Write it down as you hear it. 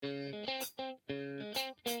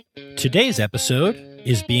Today's episode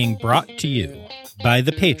is being brought to you by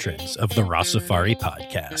the patrons of the Rossafari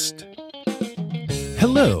podcast.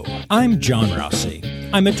 Hello, I'm John Rossi.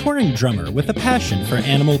 I'm a touring drummer with a passion for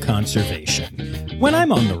animal conservation. When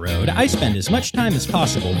I'm on the road, I spend as much time as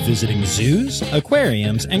possible visiting zoos,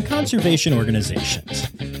 aquariums, and conservation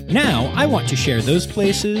organizations. Now, I want to share those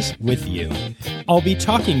places with you. I'll be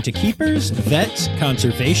talking to keepers, vets,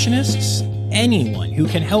 conservationists, anyone who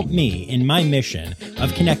can help me in my mission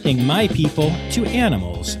of connecting my people to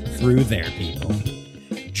animals through their people.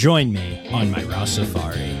 Join me on my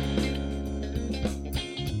Rossafari.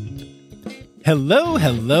 Hello,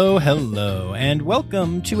 and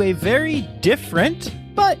welcome to a very different,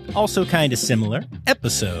 but also kind of similar,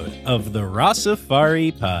 episode of the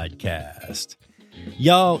Rossafari podcast.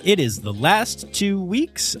 Y'all, it is the last 2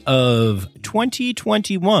 weeks of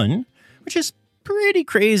 2021, which is pretty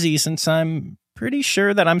crazy since I'm pretty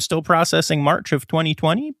sure that I'm still processing March of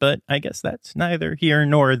 2020, but I guess that's neither here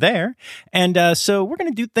nor there. And so we're going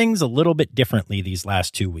to do things a little bit differently these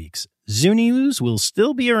last 2 weeks. Zoo News will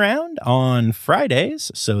still be around on Fridays,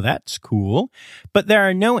 so that's cool, but there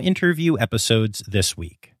are no interview episodes this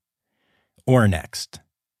week. Or next.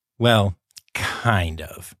 Well, kind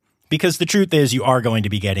of. Because the truth is you are going to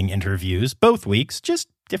be getting interviews both weeks, just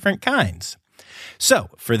different kinds. So,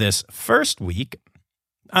 for this first week,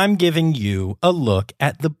 I'm giving you a look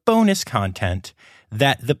at the bonus content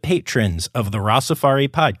that the patrons of the Rossafari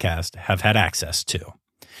podcast have had access to.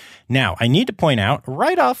 Now, I need to point out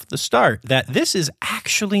right off the start that this is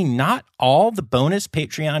actually not all the bonus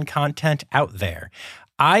Patreon content out there.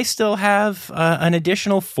 I still have an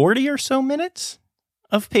additional 40 or so minutes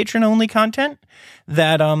of patron-only content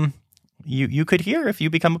that you could hear if you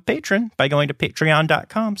become a patron by going to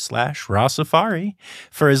patreon.com/Rossafari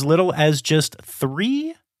for as little as just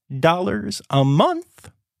 $3 a month,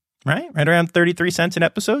 right around 33 cents an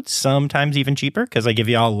episode, sometimes even cheaper because I give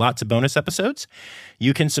you all lots of bonus episodes.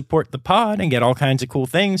 You can support the pod and get all kinds of cool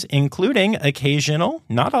things, including occasional,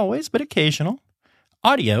 not always, but occasional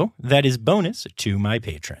audio that is bonus to my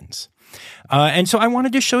patrons. And so I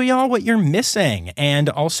wanted to show y'all what you're missing and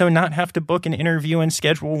also not have to book an interview and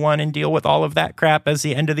schedule one and deal with all of that crap as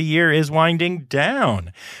the end of the year is winding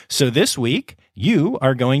down. So this week, you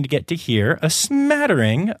are going to get to hear a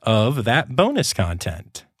smattering of that bonus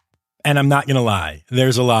content. And I'm not going to lie,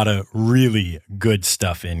 there's a lot of really good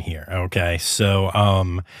stuff in here, okay? So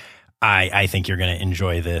I think you're going to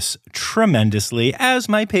enjoy this tremendously, as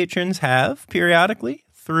my patrons have periodically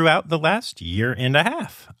throughout the last year and a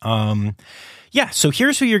half. So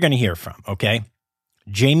here's who you're going to hear from, okay?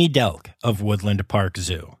 Jamie Delk of Woodland Park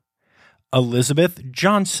Zoo, Elizabeth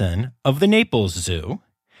Johnson of the Naples Zoo,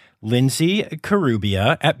 Lindsay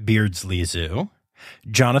Carubia at Beardsley Zoo,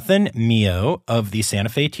 Jonathan Mio of the Santa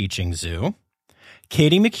Fe Teaching Zoo,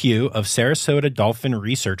 Katie McHugh of Sarasota Dolphin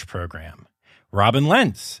Research Program, Robin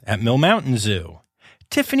Lentz at Mill Mountain Zoo,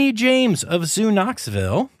 Tiffany James of Zoo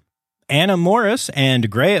Knoxville, Anna Morris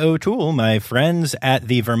and Gray O'Toole, my friends at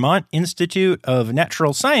the Vermont Institute of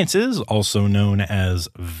Natural Sciences, also known as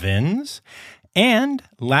VINS. And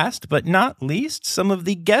last but not least, some of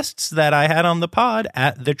the guests that I had on the pod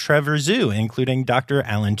at the Trevor Zoo, including Dr.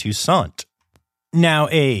 Alan Toussaint. Now,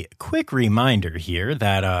 a quick reminder here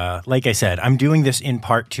that, like I said, I'm doing this in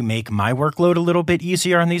part to make my workload a little bit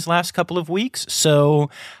easier on these last couple of weeks. So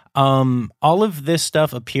all of this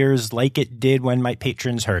stuff appears like it did when my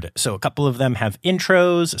patrons heard it. So a couple of them have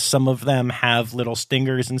intros, some of them have little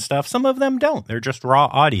stingers and stuff, some of them don't. They're just raw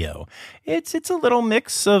audio. It's a little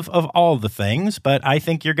mix of all the things, but I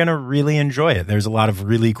think you're going to really enjoy it. There's a lot of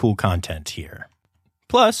really cool content here.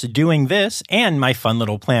 Plus, doing this and my fun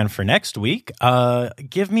little plan for next week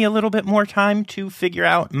give me a little bit more time to figure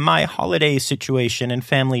out my holiday situation and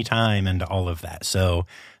family time and all of that. So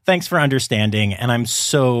thanks for understanding, and I'm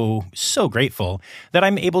so grateful that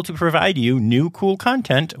I'm able to provide you new cool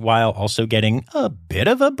content while also getting a bit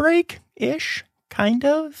of a break-ish, kind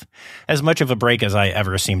of. As much of a break as I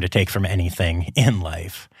ever seem to take from anything in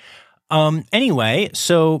life. Anyway,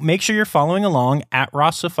 so make sure you're following along at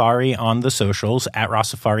Rossafari on the socials, at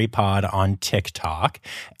Rossafari Pod on TikTok.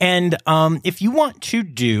 And if you want to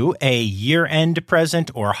do a year-end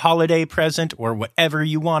present or holiday present or whatever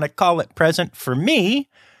you want to call it present for me,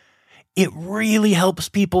 it really helps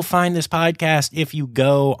people find this podcast if you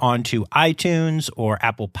go onto iTunes or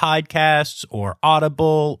Apple Podcasts or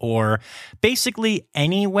Audible or basically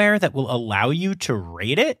anywhere that will allow you to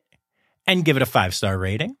rate it and give it a 5-star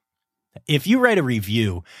rating. If you write a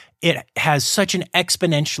review, it has such an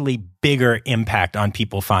exponentially bigger impact on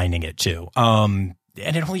people finding it too.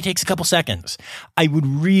 And it only takes a couple seconds. I would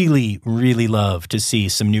really, really love to see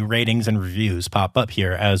some new ratings and reviews pop up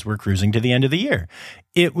here as we're cruising to the end of the year.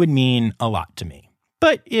 It would mean a lot to me.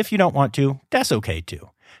 But if you don't want to, that's okay too.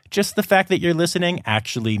 Just the fact that you're listening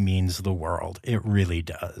actually means the world. It really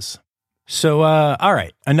does. So, all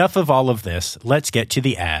right, enough of all of this. Let's get to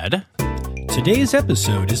the ad. Today's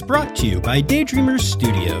episode is brought to you by Daydreamers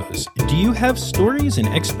Studios. Do you have stories and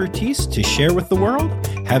expertise to share with the world?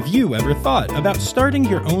 Have you ever thought about starting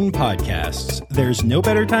your own podcasts? There's no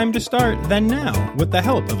better time to start than now with the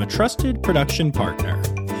help of a trusted production partner.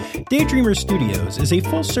 Daydreamer Studios is a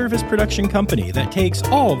full-service production company that takes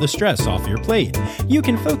all the stress off your plate. You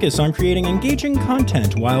can focus on creating engaging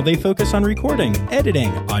content while they focus on recording, editing,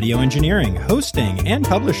 audio engineering, hosting, and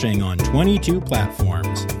publishing on 22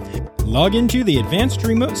 platforms. Log into the advanced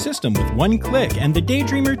remote system with one click, and the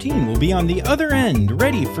Daydreamer team will be on the other end,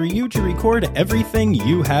 ready for you to record everything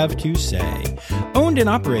you have to say. Owned and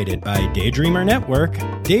operated by Daydreamer Network,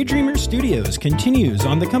 Daydreamer Studios continues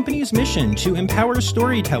on the company's mission to empower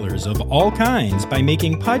storytellers of all kinds by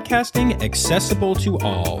making podcasting accessible to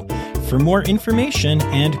all. For more information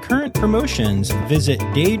and current promotions, visit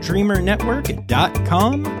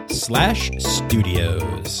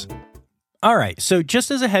daydreamernetwork.com/studios. All right, so just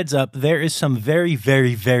as a heads up, there is some very,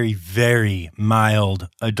 very, very, very mild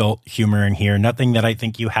adult humor in here. Nothing that I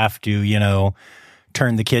think you have to,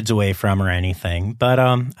 turn the kids away from or anything. But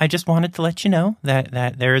I just wanted to let you know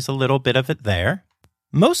that there is a little bit of it there.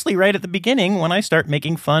 Mostly right at the beginning when I start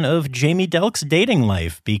making fun of Jamie Delk's dating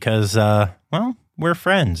life because, we're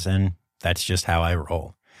friends and that's just how I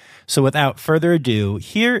roll. So without further ado,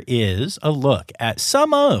 here is a look at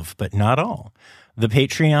some of, but not all, the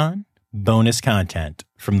Patreon bonus content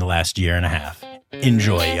from the last year and a half.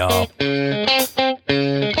 Enjoy, y'all.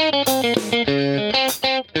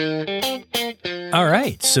 All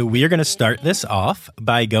right, so we are going to start this off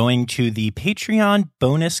by going to the Patreon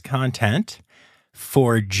bonus content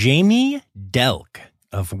for Jamie Delk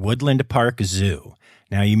of Woodland Park Zoo.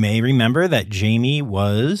 Now, you may remember that Jamie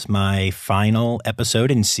was my final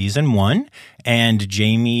episode in season 1, and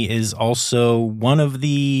Jamie is also one of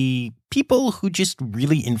the people who just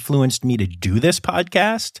really influenced me to do this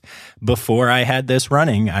podcast. Before I had this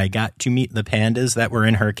running, I got to meet the pandas that were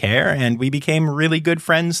in her care, and we became really good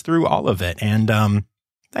friends through all of it. And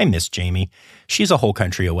I miss Jamie. She's a whole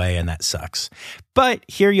country away, and that sucks. But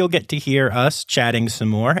here you'll get to hear us chatting some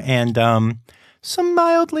more, and some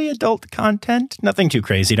mildly adult content. Nothing too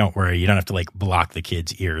crazy, don't worry. You don't have to block the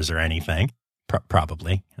kids' ears or anything.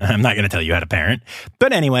 Probably. I'm not going to tell you how to parent.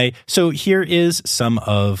 But anyway, so here is some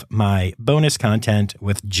of my bonus content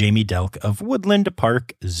with Jamie Delk of Woodland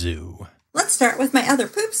Park Zoo. Let's start with my other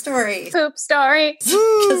poop story. Poop story.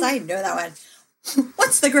 Because I know that one.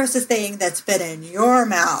 What's the grossest thing that's been in your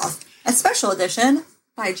mouth? A special edition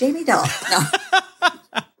by Jamie Delk. No.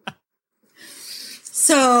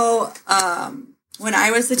 So, when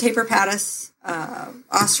I was the Taper Pattis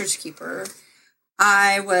ostrich keeper,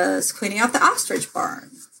 I was cleaning out the ostrich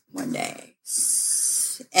barn one day.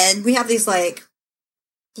 And we have these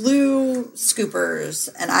blue scoopers,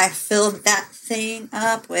 and I filled that thing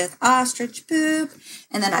up with ostrich poop.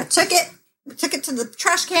 And then I took it to the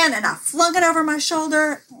trash can, and I flung it over my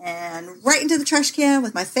shoulder and right into the trash can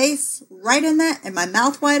with my face right in that and my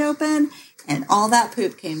mouth wide open. And all that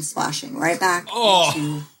poop came splashing right back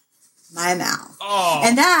into my mouth. Oh.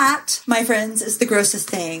 And that, my friends, is the grossest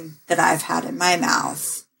thing that I've had in my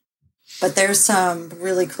mouth. But there's some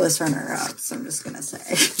really close runner-ups, I'm just going to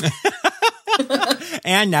say.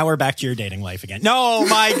 And now we're back to your dating life again. No,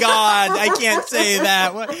 my God, I can't say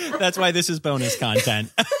that. That's why this is bonus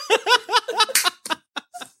content.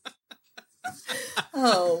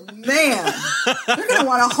 Oh, man. You're going to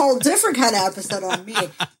want a whole different kind of episode on me.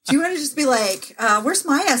 Do you want to just be like, where's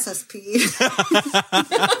my SSP?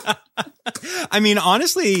 I mean,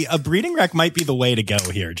 honestly, a breeding wreck might be the way to go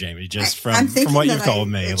here, Jamie, just from what you've told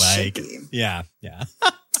me. Yeah.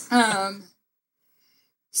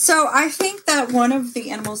 So I think that one of the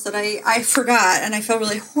animals that I forgot, and I feel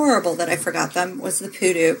really horrible that I forgot them, was the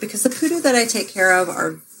poodoo, because the poodoo that I take care of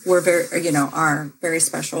are very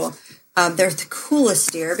special. They're the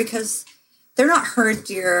coolest deer because they're not herd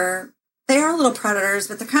deer. They are little predators,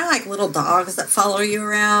 but they're kind of like little dogs that follow you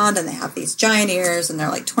around, and they have these giant ears, and they're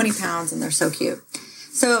 20 pounds, and they're so cute.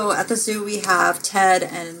 So at the zoo, we have Ted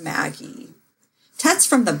and Maggie. Ted's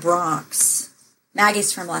from the Bronx.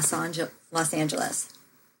 Maggie's from Los Angeles.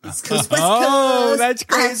 East Coast, West Coast. Oh, that's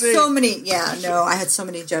crazy. I had so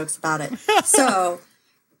many jokes about it. So,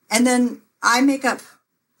 and then I make up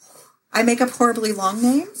horribly long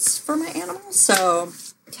names for my animals. So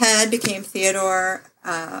Ted became Theodore.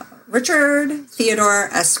 Richard Theodore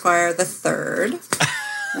Esquire the Third.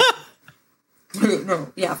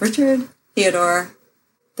 Richard Theodore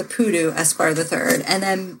the Poodoo Esquire the Third, and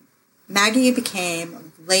then Maggie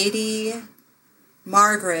became Lady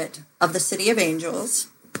Margaret of the City of Angels.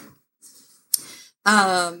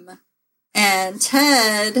 And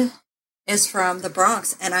Ted is from the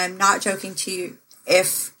Bronx, and I'm not joking to you.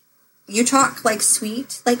 If you talk like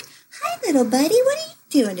sweet, like, hi, little buddy, what are you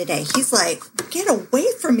doing today? He's like, get away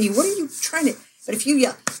from me. What are you trying to... But if you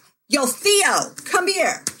yell, yo, Theo, come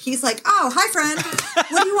here. He's like, oh, hi, friend.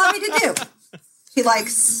 What do you want me to do? He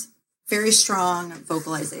likes very strong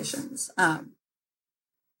vocalizations.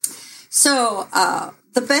 So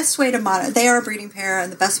the best way to monitor... They are a breeding pair,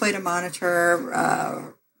 and the best way to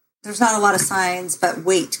monitor... there's not a lot of signs, but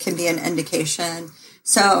weight can be an indication.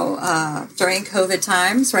 So during COVID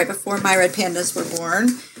times, right before my red pandas were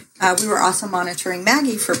born, we were also monitoring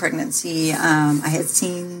Maggie for pregnancy. I had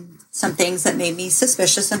seen some things that made me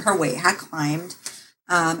suspicious, and her weight had climbed.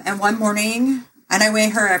 And one morning, and I weigh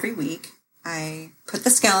her every week, I put the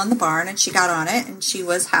scale in the barn, and she got on it, and she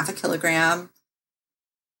was 0.5 kilogram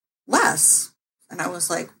less. And I was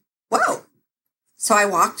like, whoa. So I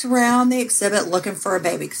walked around the exhibit looking for a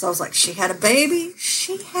baby, because I was like, she had a baby.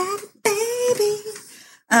 She had a baby.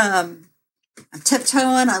 I'm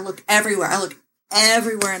tiptoeing. I look everywhere.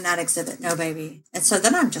 In that exhibit. No baby. And so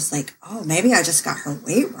then I'm just like, oh, maybe I just got her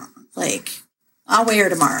weight wrong. Like, I'll weigh her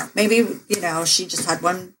tomorrow. Maybe, she just had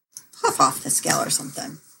one puff off the scale or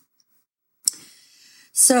something.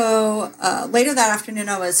 So later that afternoon,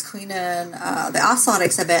 I was cleaning the Ocelot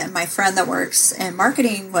exhibit, and my friend that works in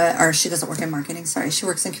marketing, or she doesn't work in marketing, sorry, she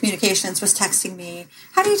works in communications, was texting me,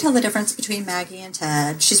 how do you tell the difference between Maggie and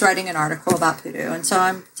Ted? She's writing an article about Poodoo, and so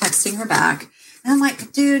I'm texting her back, and I'm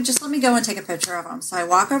like, dude, just let me go and take a picture of them. So I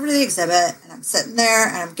walk over to the exhibit, and I'm sitting there,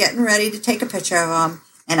 and I'm getting ready to take a picture of them,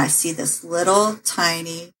 and I see this little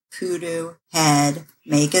tiny Poodoo head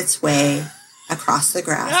make its way across the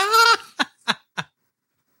grass.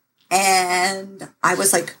 And I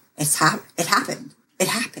was like, it happened.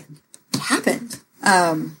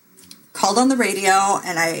 Called on the radio,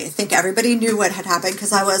 and I think everybody knew what had happened,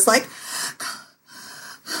 because I was like,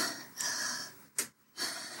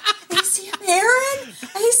 ACM Aaron?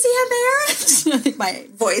 ACM Aaron? I think my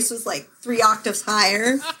voice was like 3 octaves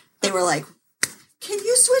higher. They were like, can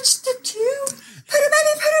you switch to 2? Put a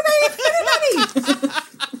baby.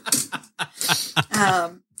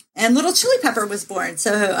 And little Chili Pepper was born.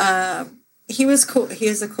 So he was cool. He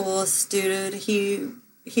is the coolest dude.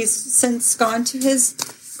 He's since gone to his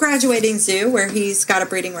graduating zoo, where he's got a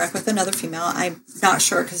breeding rec with another female. I'm not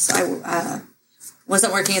sure, because I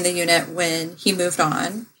wasn't working in the unit when he moved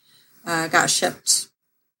on. Got shipped.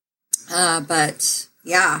 But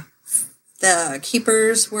yeah, the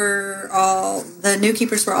new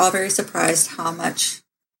keepers were all very surprised how much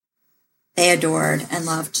they adored and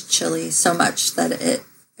loved Chili, so much that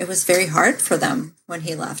it was very hard for them when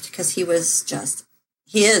he left, because he is just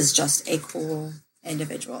a cool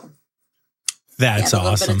individual. That's awesome.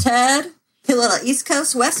 A little bit of Ted, a little East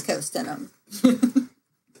Coast, West Coast in him.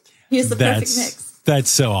 He's the perfect mix. That's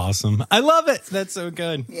so awesome. I love it. That's so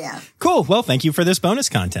good. Yeah. Cool. Well, thank you for this bonus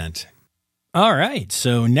content. All right,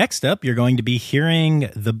 so next up, you're going to be hearing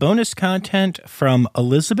the bonus content from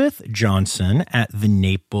Elizabeth Johnson at the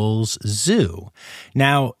Naples Zoo.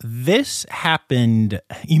 Now, this happened,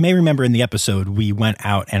 you may remember in the episode, we went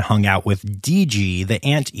out and hung out with DG, the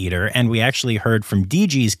anteater, and we actually heard from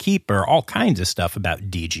DG's keeper all kinds of stuff about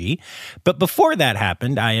DG. But before that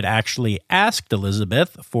happened, I had actually asked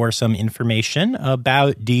Elizabeth for some information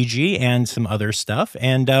about DG and some other stuff,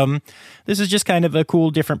 and this is just kind of a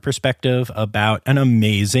cool, different perspective about an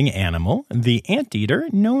amazing animal, the anteater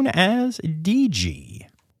known as DG.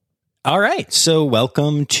 All right, so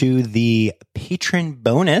welcome to the patron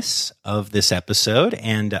bonus of this episode.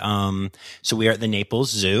 And so we are at the Naples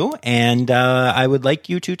Zoo, and I would like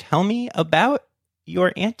you to tell me about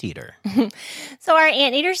your anteater. So our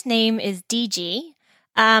anteater's name is DG.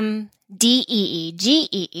 D-E-E,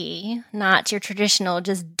 G-E-E, not your traditional,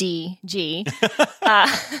 just D-G.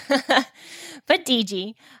 But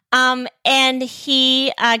DG. And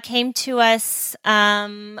he came to us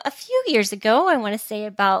a few years ago. I want to say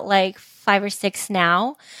about like 5 or 6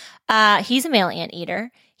 now. He's a male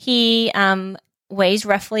anteater. He weighs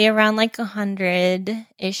roughly around like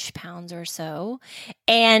 100-ish pounds or so.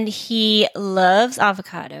 And he loves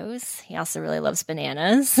avocados. He also really loves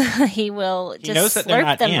bananas. He will just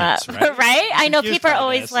slurp them ants, up. Right? I know people are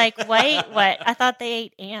always like, wait, what? I thought they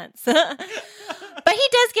ate ants. But But he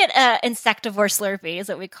does get an insectivore Slurpee, is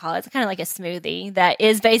what we call it. It's kind of like a smoothie that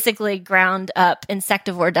is basically ground up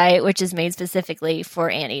insectivore diet, which is made specifically for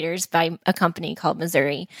anteaters by a company called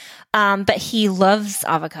Missouri. But he loves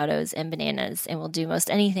avocados and bananas and will do most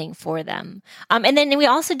anything for them. And then we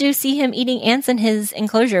also do see him eating ants in his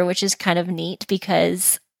enclosure, which is kind of neat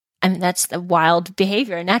because that's the wild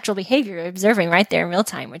behavior, natural behavior you're observing right there in real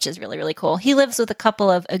time, which is really, really cool. He lives with a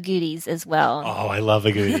couple of agoutis as well. Oh, I love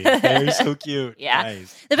agouti. They're so cute. Yeah.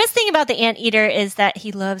 Nice. The best thing about the anteater is that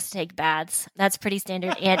he loves to take baths. That's pretty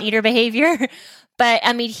standard anteater behavior. But,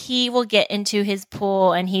 he will get into his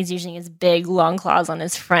pool and he's using his big, long claws on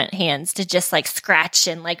his front hands to just, scratch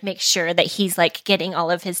and, make sure that he's, getting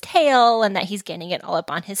all of his tail and that he's getting it all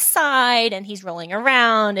up on his side and he's rolling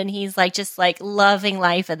around and he's, just loving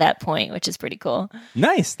life at that point, which is pretty cool.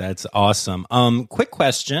 Nice. That's awesome. Quick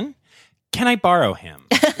question. Can I borrow him?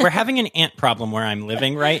 We're having an ant problem where I'm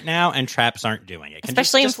living right now, and traps aren't doing it.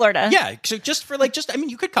 Especially in Florida. Yeah, so just for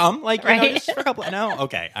you could come, right? Just for a couple. No,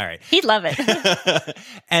 okay, all right. He'd love it.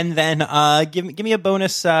 And then give me a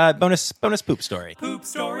bonus poop story. Poop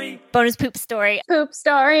story. Bonus poop story. Poop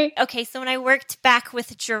story. Okay, so when I worked back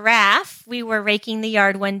with Giraffe, we were raking the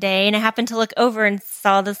yard one day, and I happened to look over and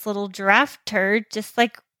saw this little giraffe turd just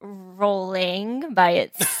rolling by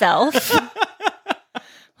itself.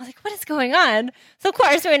 I was like, what is going on? So, of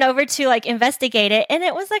course, we went over to, investigate it, and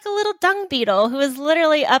it was a little dung beetle who was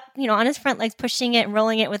literally up, on his front legs, pushing it and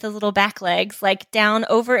rolling it with his little back legs, down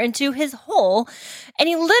over into his hole, and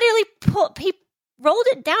he literally rolled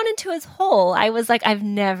it down into his hole. I was like, I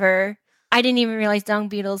didn't even realize dung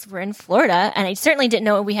beetles were in Florida, and I certainly didn't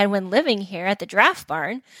know we had one living here at the Giraffe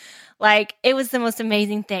Barn. It was the most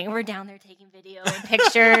amazing thing. We're down there taking video and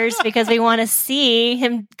pictures because we want to see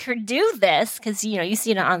him do this because, you see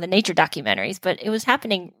it on the nature documentaries, but it was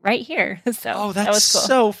happening right here. So that's that was cool.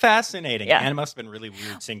 So fascinating. Yeah. And it must have been really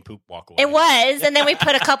weird seeing poop walk away. It was. And then we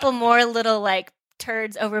put a couple more little,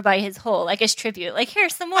 turds over by his hole, as tribute.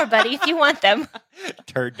 Here's some more, buddy, if you want them.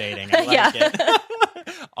 Turd dating. I like it.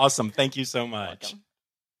 Awesome. Thank you so much.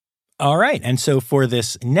 All right. And so for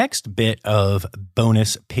this next bit of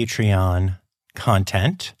bonus Patreon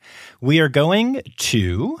content, we are going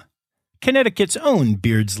to Connecticut's own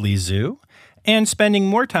Beardsley Zoo and spending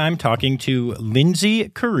more time talking to Lindsay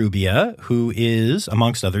Carubia, who is,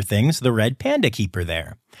 amongst other things, the red panda keeper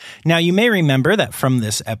there. Now, you may remember that from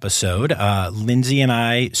this episode, Lindsay and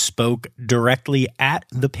I spoke directly at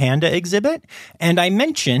the panda exhibit, and I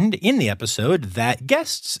mentioned in the episode that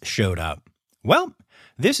guests showed up. Well,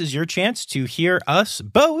 this is your chance to hear us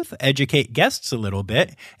both educate guests a little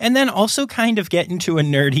bit and then also kind of get into a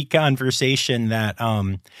nerdy conversation that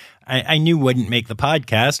I knew wouldn't make the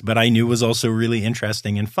podcast, but I knew was also really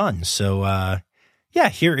interesting and fun. So,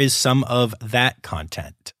 here is some of that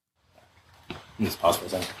content. Just pause for a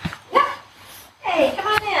second. Yeah. Hey, come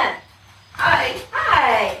on in. Hi.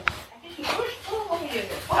 I think you pushed. Oh, you did.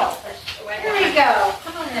 Well, here we go.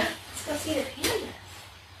 Come on in. Let's go see the panda.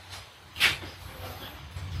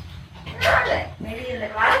 Where are they? Maybe in the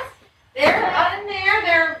glass? They're on there.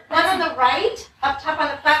 They're one on the right, up top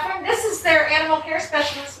on the platform. This is their animal care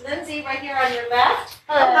specialist, Lindsay, right here on your left.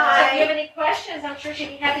 Hello. So if you have any questions, I'm sure she'd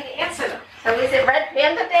be happy to answer them. So is it Red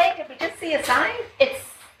Panda Day? Did we just see a sign? It's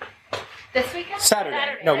this weekend?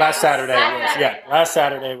 Saturday. No, last Saturday was, last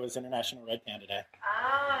Saturday was International Red Panda Day.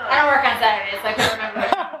 Oh. I don't work on Saturdays, so I can't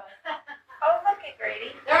remember. Oh, look at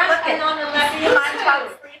Grady. They're on the left.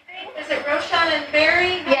 Montauk sleeping? Is it Roshan and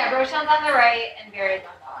Barry? Yeah, Roshan's on the right and Barry's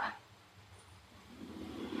on the left.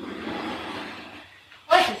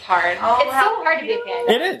 This is hard. Oh, It's so hard to be a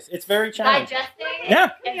panda. It is. It's very challenging. Digesting. Yeah.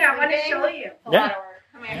 and Yeah, I want to sleeping, show you. It's a lot of work.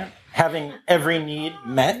 Come here. Yeah. Having every need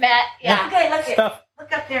met. Matt, yeah. Okay, look at Tough.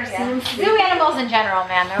 look up there. See Yeah. him Zoo sleeping? animals in general,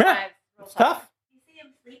 man. Their Yeah. lives real It's tough. You see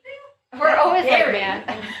him sleeping? We're always like, Very, man.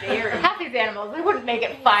 very. Half these animals, they wouldn't make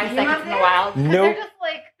it 5 You seconds want in the that? wild. Nope. They're just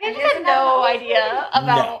they just have no idea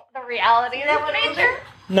about the reality of nature.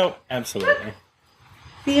 No, absolutely.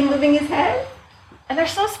 See him moving his head? And they're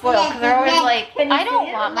so spoiled because they're always like, Can you I don't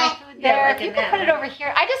see it? want my food Yeah, there. like If you in could that put it one. over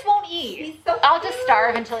here, I just won't eat. He's so I'll just cute.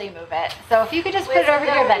 starve until you move it. So if you could just put it over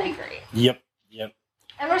here, that'd be great. Yep.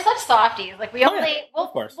 And we're such softies. We Oh, yeah. only Of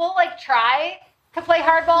course. we'll try to play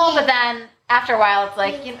hardball, but then after a while, it's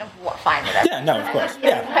fine with it. Yeah, no, of course.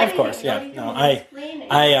 Yeah, of course. Yeah. No,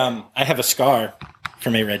 I have a scar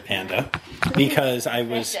from a red panda because I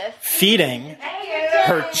was feeding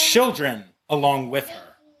her children along with her.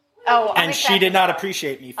 Oh, And she did not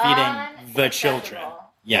appreciate me feeding the children.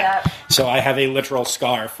 Yeah. So I have a literal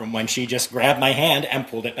scar from when she just grabbed my hand and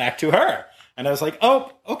pulled it back to her. And I was like,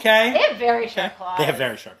 oh, okay. They have very sharp claws. They have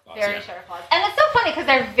very sharp claws. Very yeah. sharp claws. And it's so funny because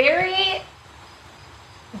they're very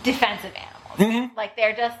defensive animals. Like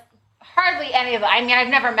they're just hardly any of them. I mean, I've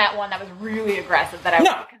never met one that was really aggressive that I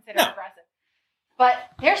would consider aggressive. But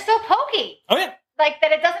they're so pokey. Oh, yeah. Like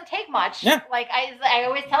that it doesn't take much. Yeah. Like I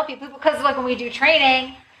always tell people, because like when we do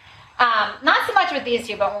training, not so much with these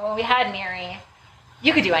two, but when we had Miri,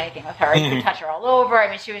 you could do anything with her. You could touch her all over. I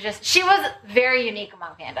mean, she was very unique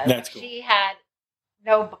among pandas. That's cool. She had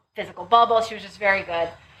no physical bubble. She was just very good.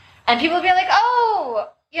 And people would be like, oh,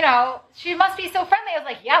 you know, she must be so friendly. I was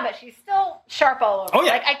like, yeah, but she's still sharp all over. Oh,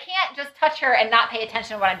 yeah. Like, I can't just touch her and not pay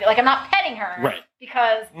attention to what I'm doing. Like, I'm not petting her. Right.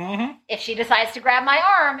 Because if she decides to grab my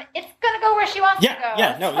arm, it's going to go where she wants to go.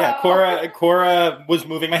 Yeah. Cora was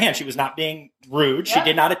moving my hand. She was not being rude. She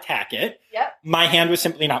did not attack it. Yep. My hand was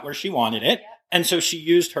simply not where she wanted it. Yep. And so she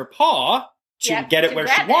used her paw to get it where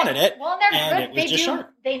she wanted it. Well, they're and good. it was just sharp.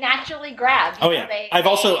 They naturally grab. Oh, yeah.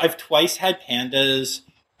 I've twice had pandas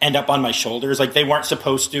end up on my shoulders. Like, they weren't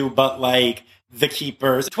supposed to, but like the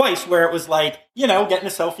keepers. Twice where it was like, you know, getting a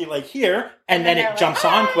selfie like here, and then it jumps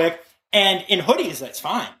on quick. And in hoodies, that's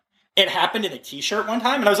fine. It happened in a t-shirt one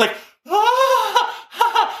time, and I was like, ow!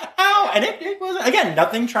 And it was, again,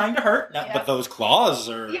 nothing trying to hurt, but those claws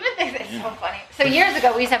are... Even it's so funny. So years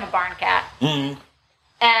ago, we used to have a barn cat. Mm-hmm.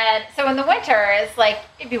 And so in the winter, it's like,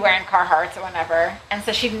 you'd be wearing Carhartts or whatever, and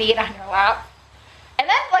so she'd knee it on your lap. And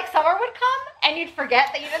then, like, summer would come, and you'd forget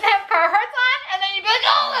that you didn't have Carhartts on, and then you'd be like,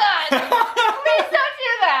 oh, God, please don't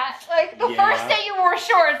do that. Like, the first day you wore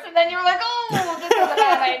shorts, and then you were like, oh, this is a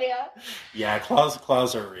bad idea. Yeah,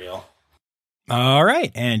 claws are real. All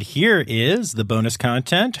right, and here is the bonus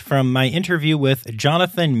content from my interview with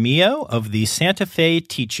Jonathan Mio of the Santa Fe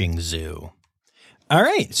Teaching Zoo. All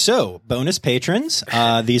right, so bonus patrons,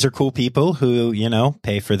 these are cool people who, you know,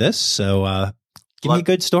 pay for this, so... Give me a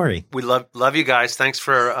good story. We love you guys. Thanks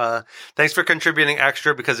for contributing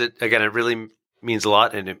extra, because it really means a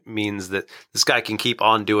lot, and it means that this guy can keep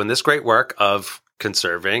on doing this great work of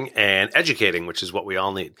conserving and educating, which is what we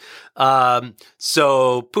all need.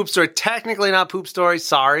 So poop story, technically not poop story,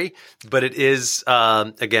 sorry, but it is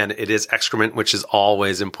it is excrement, which is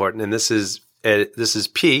always important, and this is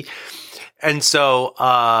pee, and so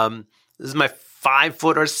this is my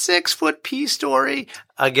 5-foot or 6-foot pee story.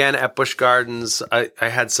 Again, at Busch Gardens, I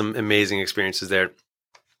had some amazing experiences there.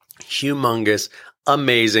 Humongous,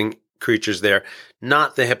 amazing creatures there.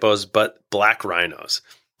 Not the hippos, but black rhinos.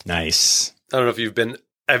 Nice. I don't know if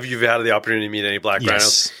have you had the opportunity to meet any black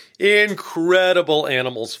rhinos? Incredible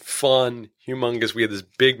animals, fun, humongous. We had this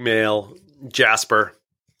big male, Jasper,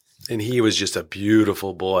 and he was just a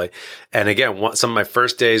beautiful boy. And again, some of my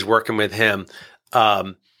first days working with him,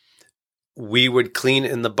 we would clean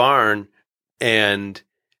in the barn, and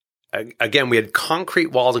again, we had concrete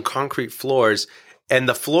walls and concrete floors, and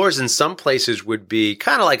the floors in some places would be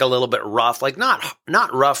kind of like a little bit rough, like not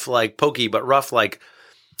rough like pokey, but rough like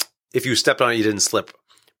if you stepped on it, you didn't slip.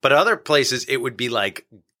 But other places, it would be like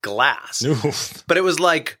glass. Oof. But it was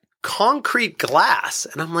like concrete glass.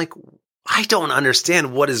 And I'm like, I don't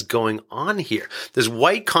understand what is going on here. There's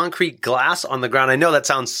white concrete glass on the ground. I know that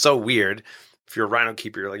sounds so weird. If you're a rhino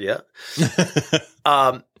keeper, you're like, yeah.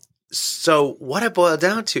 So what it boiled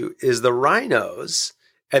down to is the rhinos,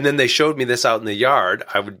 and then they showed me this out in the yard.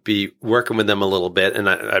 I would be working with them a little bit, and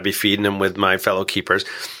I'd be feeding them with my fellow keepers,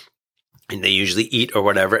 and they usually eat or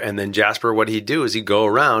whatever. And then Jasper, what he'd do is he'd go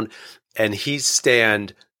around, and he'd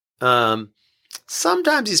stand,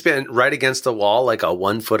 sometimes he'd stand right against the wall, like a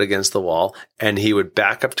 1 foot against the wall, and he would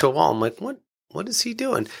back up to a wall. I'm like, what is he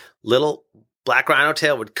doing? Little black rhino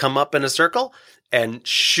tail would come up in a circle and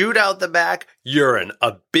shoot out the back, urine,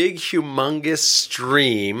 a big, humongous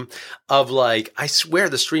stream of like, I swear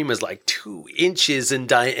the stream is like 2 inches in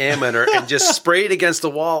diameter and just sprayed against the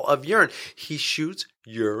wall of urine. He shoots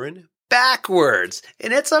urine backwards,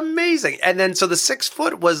 and it's amazing. And then, so the 6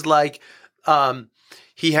 foot was like,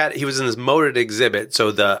 he was in this moated exhibit.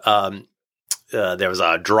 So there was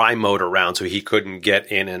a dry moat around, so he couldn't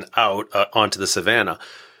get in and out onto the savanna.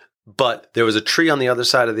 But there was a tree on the other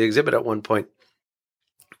side of the exhibit at one point,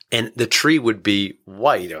 and the tree would be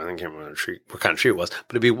white. I can't remember what kind of tree it was,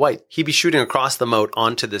 but it'd be white. He'd be shooting across the moat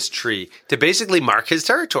onto this tree to basically mark his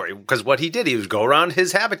territory, because what he did, he would go around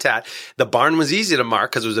his habitat. The barn was easy to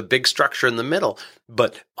mark because there was a big structure in the middle,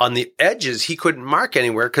 but on the edges, he couldn't mark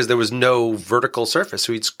anywhere because there was no vertical surface.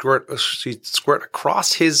 So he'd squirt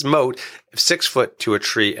across his moat 6 foot to a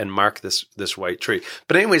tree and mark this white tree.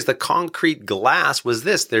 But anyways, the concrete glass was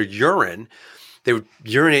their urine. They would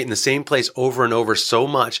urinate in the same place over and over so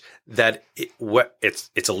much that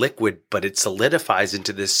it's a liquid, but it solidifies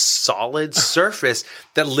into this solid surface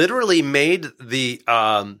that literally made the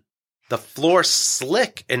floor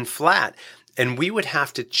slick and flat. and we would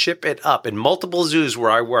have to chip it up in multiple zoos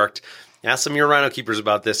where I worked. Ask some of your rhino keepers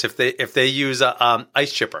about this. If they use a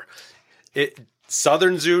ice chipper,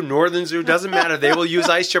 Southern Zoo, Northern Zoo, doesn't matter. They will use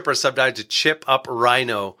ice chipper sometimes to chip up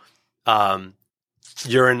rhino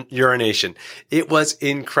urination. It was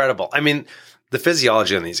incredible. I mean, the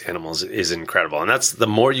physiology on these animals is incredible. And that's the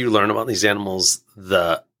more you learn about these animals,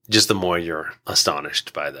 the more you're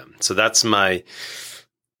astonished by them. So that's my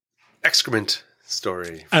excrement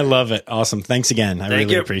story. I love it. Awesome. Thanks again. I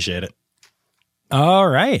really appreciate it. All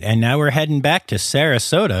right. And now we're heading back to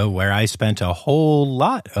Sarasota, where I spent a whole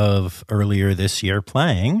lot of earlier this year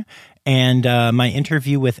playing. And my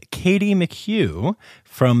interview with Katie McHugh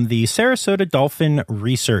from the Sarasota Dolphin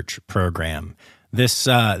Research Program. This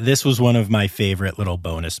was one of my favorite little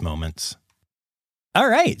bonus moments. All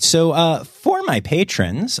right. So for my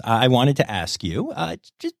patrons, I wanted to ask you,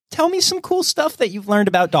 just tell me some cool stuff that you've learned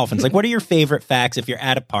about dolphins. Like, what are your favorite facts if you're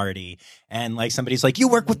at a party and like somebody's like, you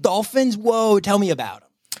work with dolphins? Whoa, tell me about them.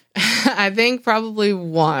 I think probably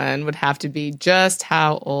one would have to be just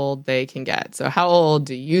how old they can get. So how old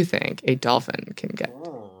do you think a dolphin can get?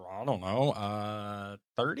 I don't know.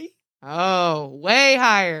 30? Oh, way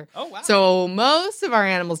higher. Oh, wow. So most of our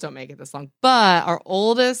animals don't make it this long, but our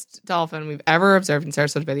oldest dolphin we've ever observed in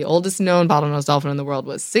Sarasota Bay, the oldest known bottlenose dolphin in the world,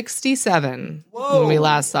 was 67 when we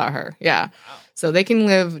last saw her. Yeah. Wow. So they can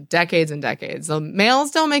live decades and decades. The males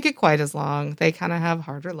don't make it quite as long. They kind of have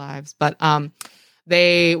harder lives, but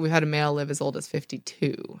we've had a male live as old as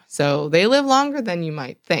 52. So they live longer than you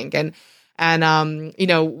might think. And you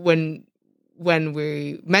know, when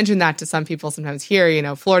we mention that to some people sometimes here, you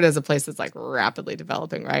know, Florida is a place that's like rapidly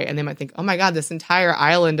developing, right? And they might think, oh my God, this entire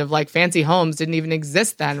island of like fancy homes didn't even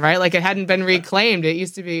exist then, right? Like it hadn't been reclaimed. It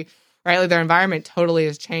used to be, right? Like their environment totally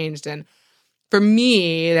has changed. And for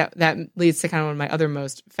me, that leads to kind of one of my other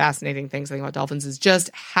most fascinating things I think about dolphins is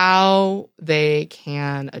just how they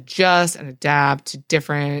can adjust and adapt to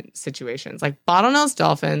different situations. Like bottlenose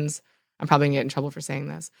dolphins, I'm probably going to get in trouble for saying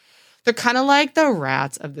this. They're kind of like the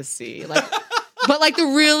rats of the sea. Like, but like the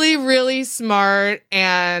really, really smart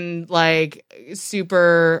and like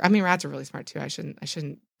super, I mean, rats are really smart too. I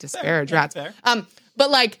shouldn't disparage rats. Fair. But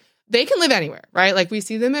like they can live anywhere, right? Like we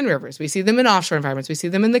see them in rivers, we see them in offshore environments, we see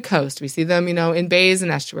them in the coast, we see them, you know, in bays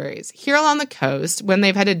and estuaries. Here along the coast, when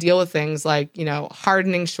they've had to deal with things like, you know,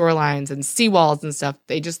 hardening shorelines and seawalls and stuff,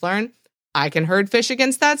 they just learn, I can herd fish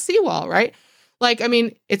against that seawall, right? Like, I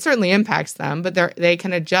mean, it certainly impacts them, but they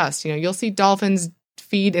can adjust. You know, you'll see dolphins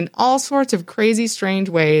feed in all sorts of crazy, strange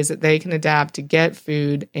ways that they can adapt to get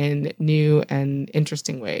food in new and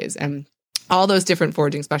interesting ways. And all those different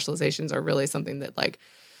foraging specializations are really something that like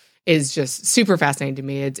is just super fascinating to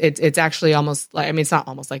me. It's actually almost like, I mean, it's not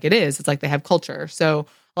almost like it is. It's like they have culture. So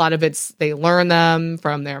a lot of it's, they learn them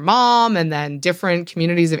from their mom, and then different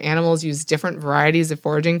communities of animals use different varieties of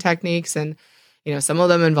foraging techniques. And you know, some of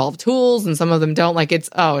them involve tools and some of them don't. Like it's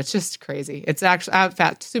just crazy. It's actually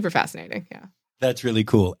super fascinating. Yeah. That's really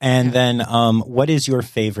cool. And then what is your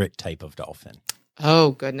favorite type of dolphin?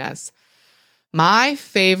 Oh, goodness. My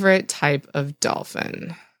favorite type of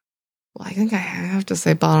dolphin. Well, I think I have to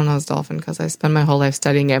say bottlenose dolphin because I spend my whole life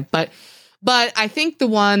studying it. But I think the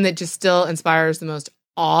one that just still inspires the most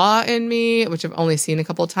awe in me, which I've only seen a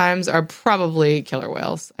couple of times, are probably killer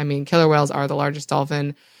whales. I mean, killer whales are the largest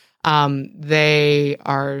dolphin. They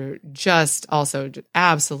are just also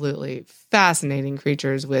absolutely fascinating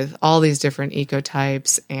creatures with all these different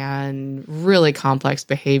ecotypes and really complex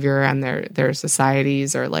behavior, and their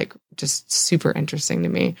societies are like just super interesting to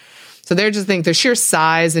me. So they're just the sheer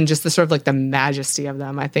size and just the sort of like the majesty of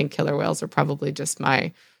them. I think killer whales are probably just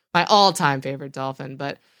my all-time favorite dolphin.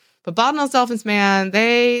 But bottlenose dolphins, man,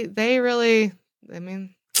 they really, I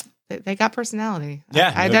mean, they got personality.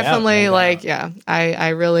 Yeah, I definitely I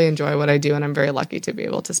really enjoy what I do, and I'm very lucky to be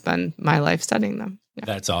able to spend my life studying them. Yeah.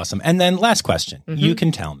 That's awesome. And then last question. Mm-hmm. You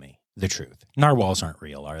can tell me the truth. Narwhals aren't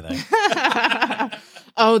real, are they?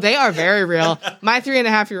 Oh, they are very real. My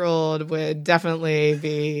 3.5-year-old would definitely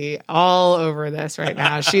be all over this right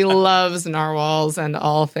now. She loves narwhals and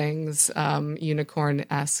all things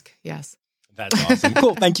unicorn-esque. Yes. That's awesome.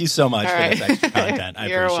 Cool. Thank you so much for this extra content.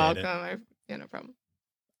 You're welcome. No problem.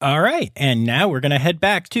 All right, and now we're going to head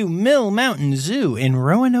back to Mill Mountain Zoo in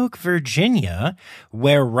Roanoke, Virginia,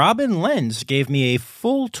 where Robin Lenz gave me a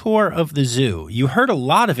full tour of the zoo. You heard a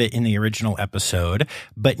lot of it in the original episode,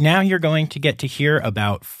 but now you're going to get to hear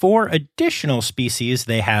about 4 additional species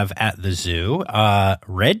they have at the zoo.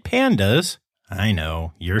 Red pandas. I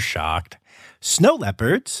know, you're shocked. Snow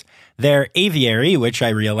leopards. Their aviary, which I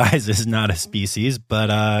realize is not a species,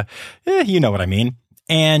 but you know what I mean.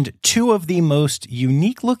 and two of the most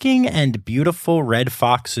unique-looking and beautiful red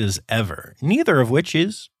foxes ever, neither of which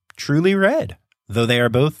is truly red, though they are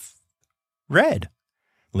both red.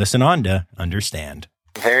 Listen on to understand.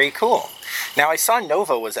 Very cool. Now, I saw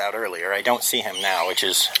Nova was out earlier. I don't see him now, which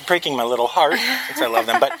is breaking my little heart since I love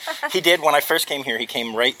them. But he did, when I first came here, he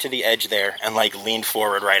came right to the edge there and, leaned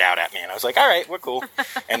forward right out at me. And I was like, all right, we're cool.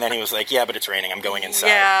 And then he was like, yeah, but it's raining. I'm going inside.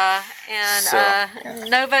 Yeah, and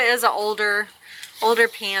Nova is an older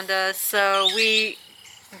panda, so we,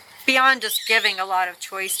 beyond just giving a lot of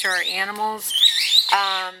choice to our animals,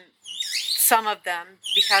 some of them,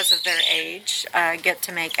 because of their age, get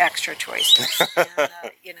to make extra choices. And,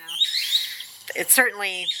 it's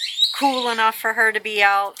certainly cool enough for her to be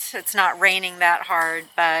out. It's not raining that hard,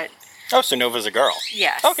 but... Oh, so Nova's a girl.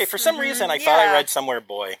 Yes. Okay, for some reason I thought I read somewhere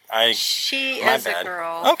boy. She my is bad. a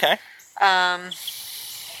girl. Okay.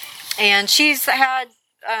 And she's had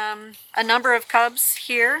a number of cubs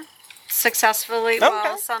here successfully. Okay.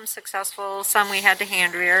 Well, some successful, some we had to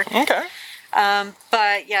hand rear. Okay.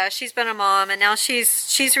 But yeah, she's been a mom, and now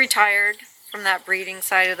she's retired from that breeding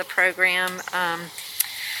side of the program.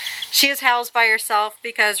 She is housed by herself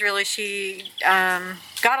because really she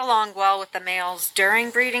got along well with the males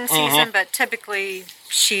during breeding season, but typically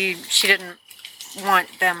she didn't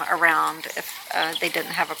want them around if they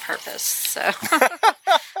didn't have a purpose. So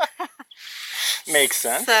makes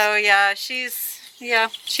sense. So yeah, she's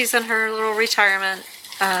in her little retirement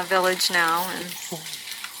village now, and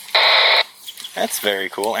that's very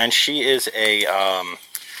cool. And she is a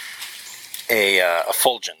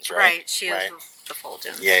Fulgens, right? Right, she is the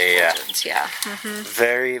Fulgens. Yeah. Fulgens, yeah. Mm-hmm.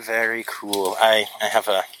 Very, very cool. I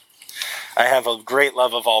have a great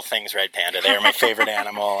love of all things red panda. They are my favorite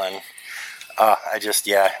animal, and I just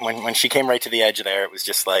when she came right to the edge there, it was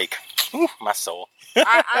just like, ooh, my soul.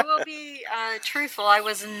 I will be truthful. I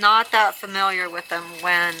was not that familiar with them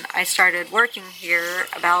when I started working here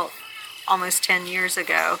about almost 10 years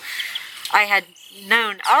ago. I had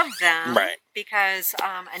known of them because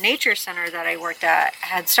a nature center that I worked at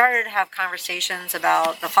had started to have conversations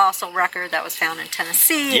about the fossil record that was found in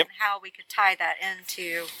Tennessee and how we could tie that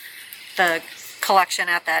into the collection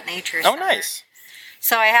at that nature center. Oh, nice.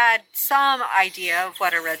 So I had some idea of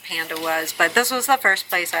what a red panda was, but this was the first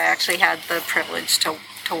place I actually had the privilege to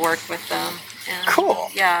work with them. And, cool.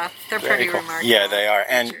 Yeah, they're pretty remarkable. Yeah, they are.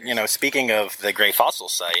 And, speaking of the Gray Fossil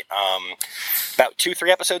site, about 2-3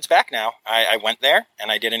 episodes back now, I went there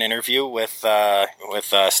and I did an interview with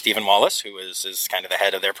Stephen Wallace, who is kind of the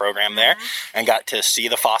head of their program there, and got to see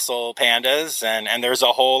the fossil pandas. And there's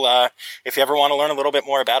a whole, if you ever want to learn a little bit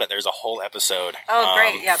more about it, there's a whole episode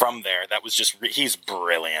from there that was just, he's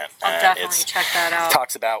brilliant. I'll definitely check that out.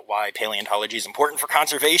 Talks about why paleontology is important for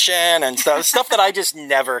conservation and stuff that I just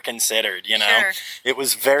never considered, Sure. It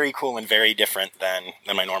was very cool and very different than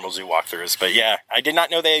my normal zoo walkthroughs. But yeah, I did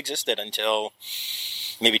not know they existed until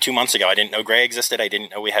maybe 2 months ago. I didn't know Gray existed. I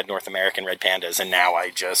didn't know we had North American red pandas. And now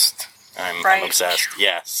I'm obsessed.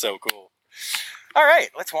 Yeah, so cool. All right,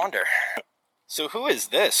 let's wander. So who is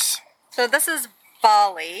this? So this is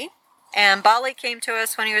Bali. And Bali came to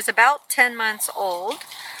us when he was about 10 months old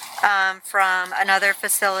from another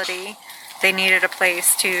facility. They needed a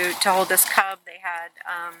place to hold this cub. They had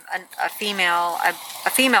a female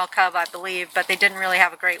cub, I believe, but they didn't really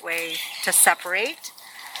have a great way to separate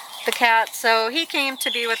the cat. So he came to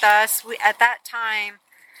be with us. At that time,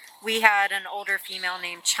 we had an older female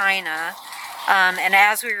named China. And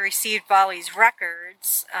as we received Bali's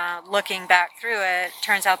records, looking back through it,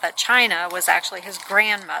 turns out that China was actually his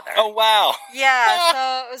grandmother. Oh, wow. Yeah,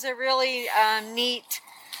 so it was a really neat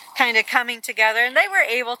kind of coming together, and they were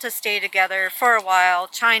able to stay together for a while.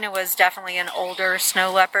 China was definitely an older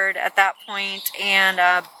snow leopard at that point,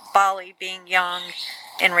 and Bali being young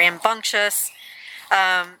and rambunctious,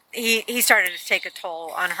 he started to take a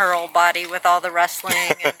toll on her old body with all the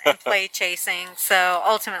wrestling and play chasing, so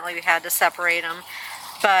ultimately we had to separate them.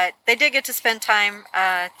 But they did get to spend time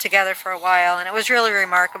together for a while, and it was really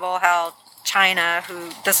remarkable how China, who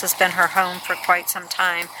this has been her home for quite some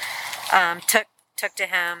time, took to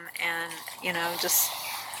him and,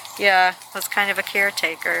 was kind of a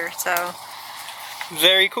caretaker. So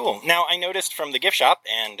very cool. Now, I noticed from the gift shop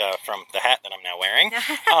and from the hat that I'm now wearing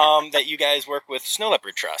that you guys work with Snow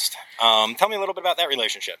Leopard Trust. Tell me a little bit about that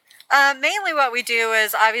relationship. Mainly what we do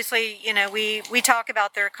is, obviously, we talk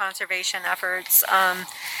about their conservation efforts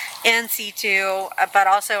in situ, but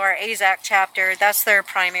also our AZAC chapter. That's their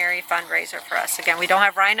primary fundraiser for us. Again, we don't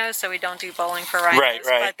have rhinos, so we don't do bowling for rhinos.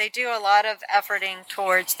 Right. But they do a lot of efforting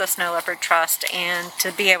towards the Snow Leopard Trust and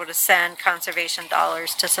to be able to send conservation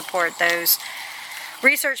dollars to support those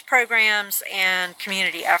research programs and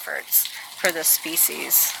community efforts. for this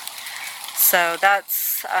species. So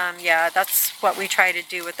that's what we try to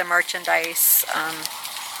do with the merchandise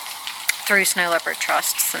through Snow Leopard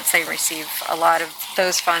Trust, since they receive a lot of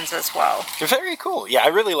those funds as well. Very cool. Yeah, I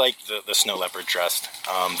really like the Snow Leopard Trust.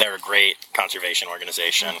 They're a great conservation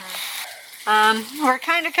organization. We're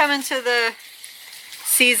kind of coming to the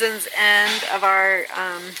season's end of our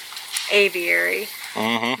aviary.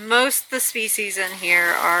 Most of the species in here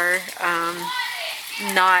are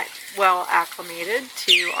not well acclimated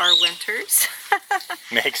to our winters.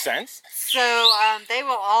 Makes sense. So they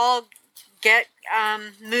will all get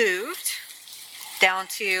moved down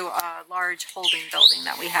to a large holding building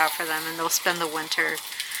that we have for them, and they'll spend the winter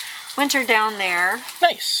down there.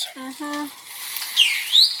 Nice.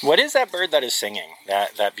 What is that bird that is singing?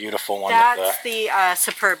 That beautiful one? That's the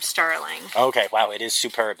superb starling. Okay, wow, it is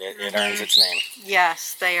superb. It earns its name.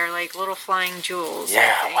 Yes, they are like little flying jewels.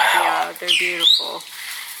 Yeah, I think. wow. Yeah, they're beautiful.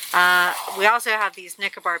 We also have these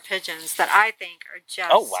Nicobar pigeons that I think are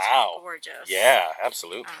just gorgeous. Yeah,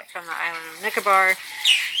 absolutely. From the island of Nicobar.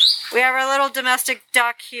 We have our little domestic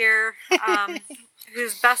duck here,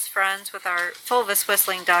 who's best friends with our fulvous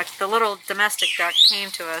whistling duck. The little domestic duck came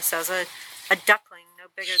to us as a duckling no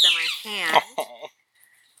bigger than my hand.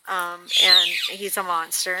 And he's a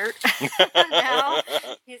monster. Now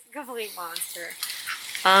he's a complete monster.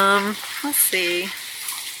 Let's see.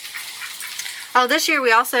 Oh, this year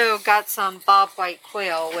we also got some bobwhite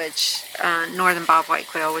quail, which northern bobwhite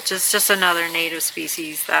quail, which is just another native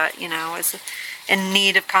species that, you know, is in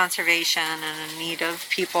need of conservation and in need of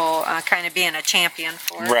people kind of being a champion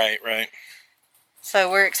for. Right. So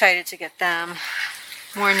we're excited to get them.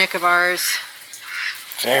 More Nicobars.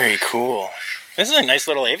 Very cool. This is a nice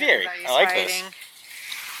little aviary. Everybody's I like riding. this.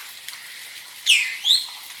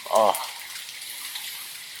 Oh.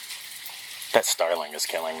 That starling is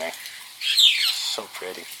killing me. So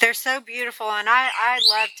pretty. They're so beautiful, and I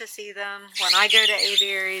love to see them when I go to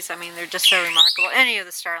aviaries. I mean, they're just so remarkable. Any of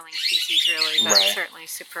the starling species, really, but certainly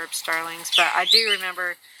superb starlings. But I do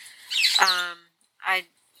remember I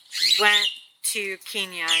went to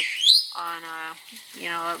Kenya on a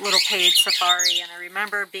little paid safari, and I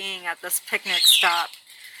remember being at this picnic stop,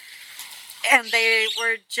 and they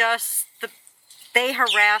were just they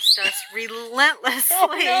harassed us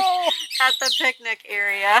relentlessly at the picnic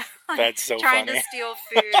area. That's so trying funny. to steal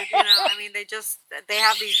food, I mean, they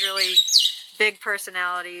have these really big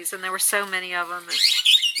personalities, and there were so many of them.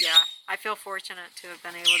 I feel fortunate to have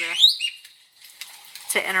been able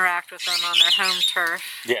to interact with them on their home turf.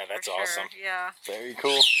 Yeah, that's awesome. Yeah. Very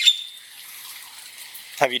cool.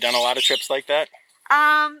 Have you done a lot of trips like that?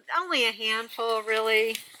 Only a handful,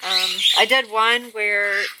 really. I did one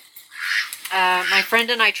where my friend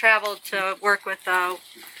and I traveled to work with a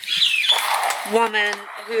woman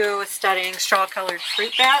who was studying straw-colored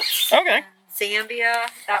fruit bats. Okay. In Zambia.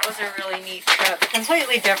 That was a really neat trip.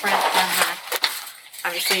 Completely different than the,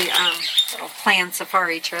 obviously, little planned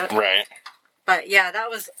safari trip. Right. But yeah, that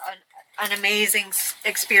was an amazing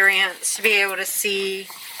experience to be able to see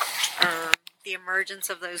the emergence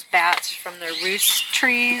of those bats from their roost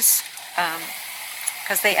trees,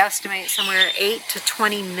 because they estimate somewhere 8 to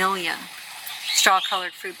 20 million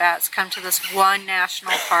straw-colored fruit bats come to this one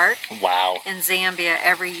national park in Zambia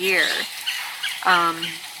every year.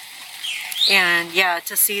 And yeah,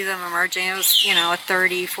 to see them emerging, it was, a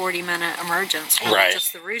 30, 40-minute emergence from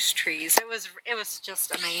just the roost trees. It was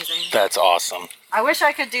just amazing. That's awesome. I wish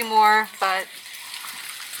I could do more, but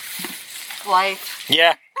life.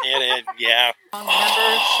 Yeah, it yeah.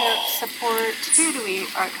 Membership support. Who do we...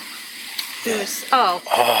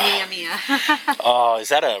 Mia. Oh, is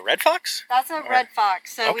that a red fox? That's a red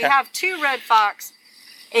fox. So we have 2 red fox,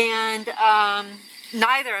 and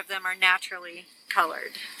neither of them are naturally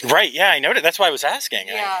colored. Right, yeah, I noted. That's why I was asking.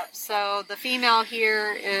 Yeah, so the female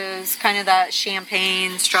here is kind of that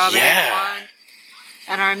champagne strawberry blonde.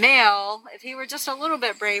 And our male, if he were just a little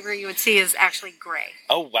bit braver, you would see is actually gray.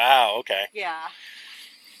 Oh, wow, okay. Yeah.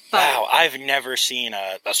 Wow, I've never seen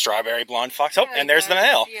a strawberry blonde fox. Oh, and there's the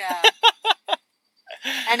male. Yeah.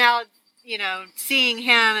 And now, seeing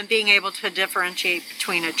him and being able to differentiate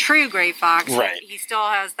between a true gray fox, he still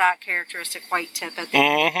has that characteristic white tip at the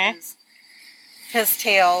end of his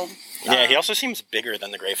tail. Yeah, he also seems bigger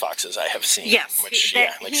than the gray foxes I have seen. Yes, which, he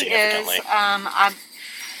significantly. Is.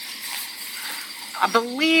 I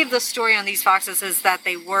believe the story on these foxes is that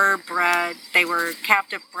they were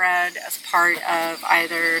captive bred as part of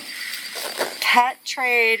either pet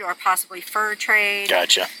trade or possibly fur trade.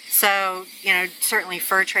 Gotcha. So, certainly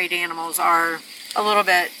fur trade animals are a little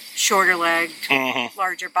bit shorter legged,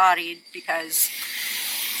 larger bodied, because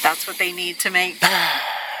that's what they need to make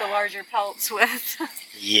the larger pelts with.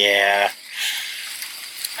 Yeah.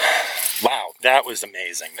 Wow, that was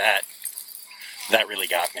amazing. That really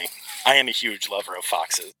got me. I am a huge lover of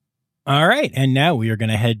foxes. All right, and now we are going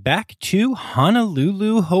to head back to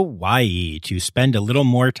Honolulu, Hawaii to spend a little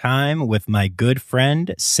more time with my good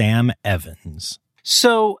friend Sam Evans.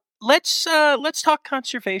 So let's talk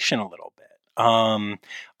conservation a little bit.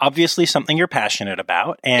 Obviously something you're passionate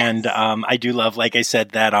about, and yes. I do love, like I said,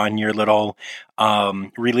 that on your little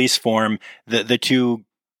release form, the two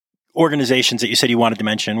organizations that you said you wanted to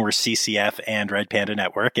mention were CCF and Red Panda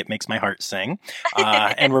Network. It makes my heart sing.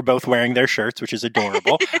 And we're both wearing their shirts, which is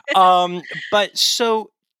adorable. But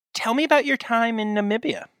so tell me about your time in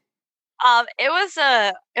Namibia. It was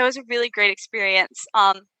a really great experience.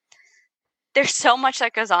 There's so much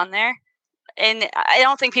that goes on there. And I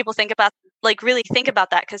don't think people really think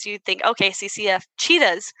about that, because you think, okay, CCF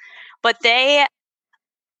cheetahs, but they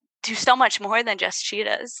do so much more than just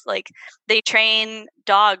cheetahs. Like, they train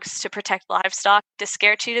dogs to protect livestock, to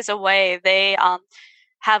scare cheetahs away. They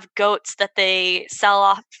have goats that they sell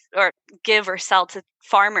off or give or sell to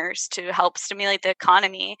farmers to help stimulate the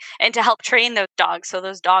economy and to help train those dogs, so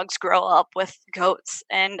those dogs grow up with goats.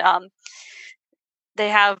 And they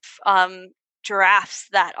have giraffes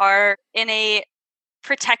that are in a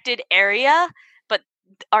protected area but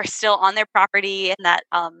are still on their property, and that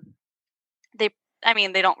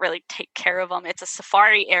they don't really take care of them. It's a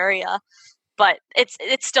safari area, but it's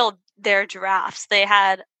still their giraffes. They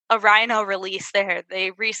had a rhino release there.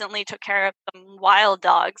 They recently took care of some wild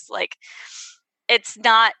dogs. Like, it's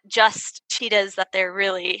not just cheetahs that they're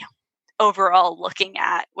really overall looking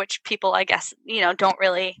at, which people, I guess, don't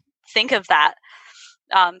really think of that.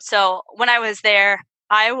 So when I was there,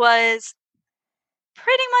 I was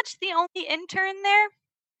pretty much the only intern there.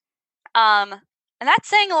 And that's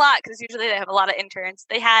saying a lot, because usually they have a lot of interns.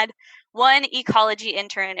 They had one ecology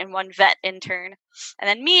intern and one vet intern, and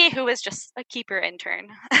then me, who was just a keeper intern.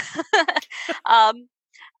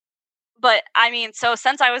 But so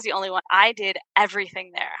since I was the only one, I did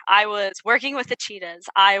everything there. I was working with the cheetahs.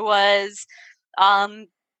 I was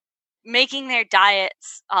making their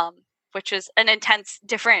diets, which was an intense,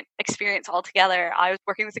 different experience altogether. I was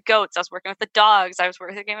working with the goats. I was working with the dogs. I was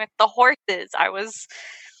working with the horses. I was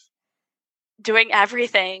doing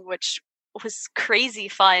everything, which was crazy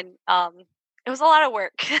fun. It was a lot of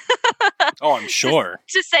work. Oh, I'm sure.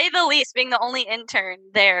 to say the least, being the only intern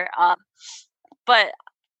there. But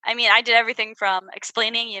I did everything from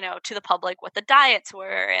explaining, to the public what the diets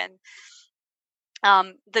were and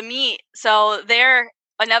the meat. So they're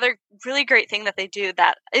another really great thing that they do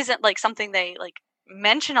that isn't like something they like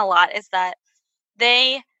mention a lot, is that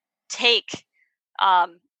they take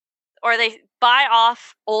or they buy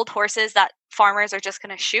off old horses that farmers are just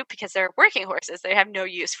going to shoot because they're working horses. They have no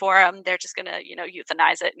use for them. They're just going to,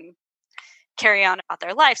 euthanize it and carry on about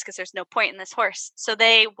their lives because there's no point in this horse. So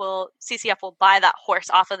CCF will buy that horse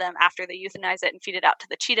off of them after they euthanize it and feed it out to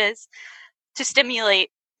the cheetahs to stimulate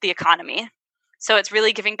the economy. So it's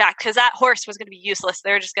really giving back, because that horse was going to be useless.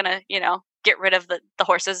 They're just going to, get rid of the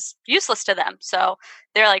horses useless to them. So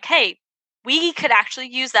they're like, hey, we could actually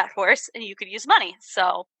use that horse and you could use money.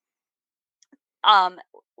 So,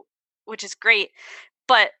 which is great.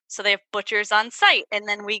 But so they have butchers on site, and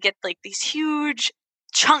then we get like these huge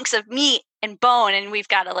chunks of meat and bone, and we've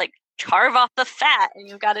got to like carve off the fat, and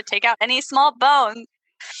you've got to take out any small bones.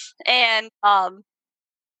 And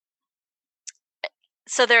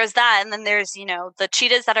so there's that, and then there's the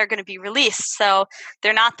cheetahs that are going to be released. So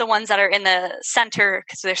they're not the ones that are in the center,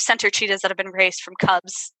 because they're center cheetahs that have been raised from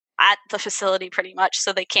cubs at the facility pretty much,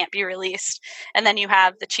 so they can't be released. And then you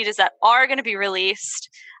have the cheetahs that are going to be released,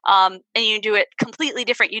 and you do it completely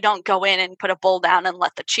different. You don't go in and put a bull down and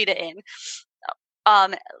let the cheetah in.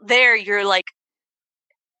 There you're like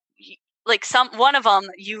one of them,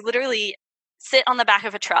 you literally sit on the back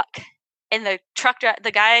of a truck, and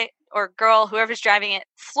the guy or girl, whoever's driving it,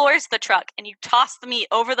 floors the truck, and you toss the meat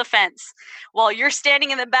over the fence while you're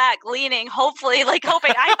standing in the back leaning, hopefully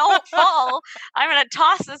hoping I don't fall. I'm going to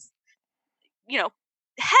toss this,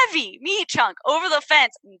 heavy meat chunk over the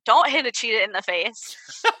fence. Don't hit a cheetah in the face.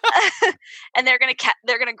 And they're going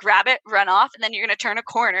to grab it, run off, and then you're going to turn a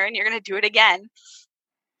corner and you're going to do it again.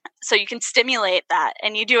 So you can stimulate that,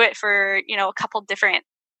 and you do it for, a couple different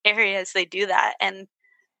areas. They do that. And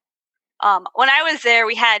when I was there,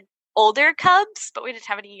 we had older cubs, but we didn't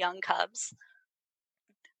have any young cubs.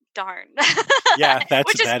 Darn. Yeah, that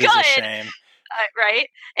is a shame. Right?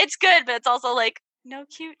 It's good, but it's also like, no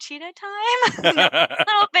cute cheetah time. No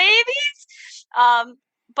little babies.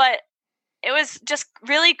 But it was just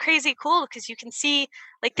really crazy cool, because you can see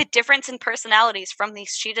like the difference in personalities from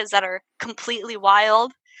these cheetahs that are completely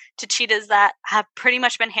wild to cheetahs that have pretty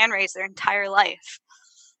much been hand raised their entire life.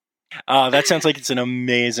 That sounds like it's an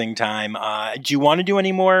amazing time. Do you want to do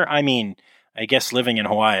any more? I mean, I guess living in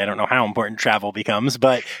Hawaii, I don't know how important travel becomes,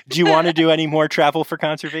 but do you want to do any more travel for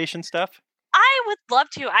conservation stuff? I would love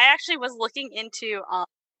to. I actually was looking into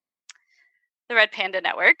the Red Panda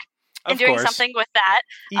Network and doing something with that.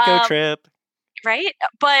 Eco trip. Right?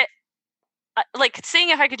 But like seeing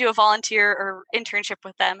if I could do a volunteer or internship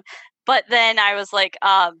with them. But then I was like,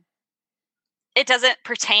 it doesn't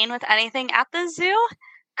pertain with anything at the zoo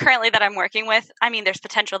currently that I'm working with. I mean, there's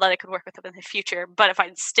potential that I could work with them in the future, but if I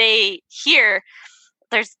stay here,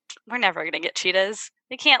 we're never going to get cheetahs.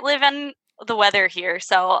 They can't live in the weather here,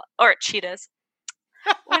 or cheetahs.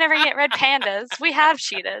 We never get red pandas. We have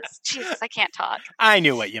cheetahs. Jesus, I can't talk. I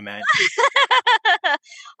knew what you meant.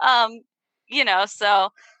 Our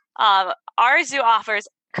zoo offers,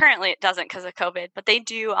 currently it doesn't because of COVID, but they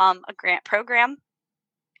do a grant program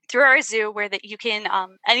through our zoo where that you can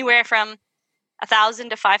anywhere from $1,000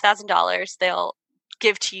 to $5,000 they'll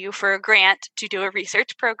give to you for a grant to do a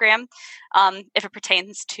research program if it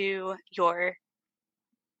pertains to your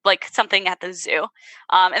something at the zoo,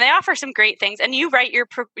 and they offer some great things. And you write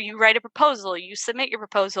a proposal, you submit your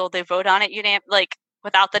proposal, they vote on it,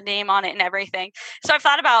 without the name on it and everything. So I've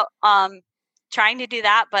thought about trying to do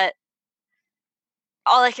that, but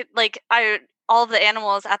all of the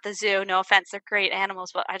animals at the zoo, no offense, they're great animals,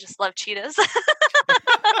 but I just love cheetahs.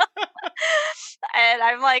 And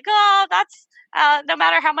I'm like, oh, that's no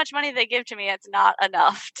matter how much money they give to me, it's not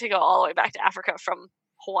enough to go all the way back to Africa from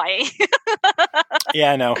Hawaii.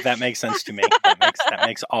 Yeah, no, that makes sense to me. That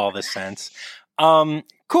makes all the sense.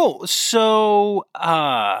 Cool. So,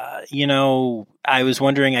 I was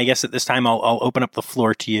wondering, I guess at this time I'll open up the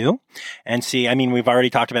floor to you and see, I mean, we've already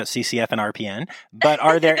talked about CCF and RPN, but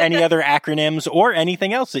are there any other acronyms or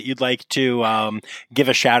anything else that you'd like to give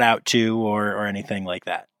a shout out to or anything like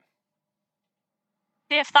that?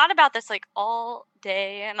 I've thought about this all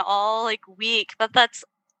day and all week, but that's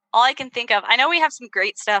all I can think of. I know we have some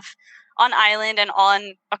great stuff on island and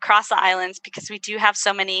across the islands because we do have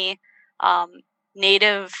so many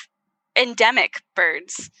native endemic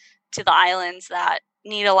birds to the islands that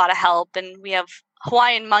need a lot of help, and we have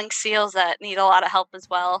Hawaiian monk seals that need a lot of help as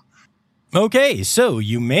well. Okay, so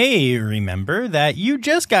you may remember that you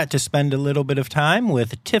just got to spend a little bit of time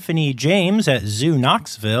with Tiffany James at Zoo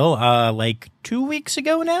Knoxville 2 weeks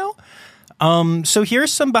ago now. So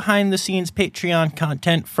here's some behind-the-scenes Patreon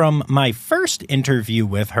content from my first interview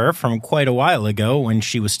with her from quite a while ago when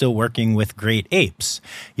she was still working with Great Apes.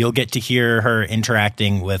 You'll get to hear her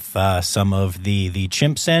interacting with some of the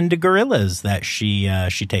chimps and gorillas that she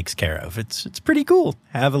takes care of. It's pretty cool.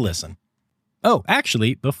 Have a listen. Oh,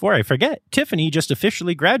 actually, before I forget, Tiffany just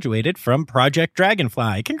officially graduated from Project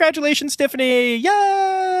Dragonfly. Congratulations, Tiffany!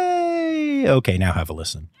 Yay! Okay, now have a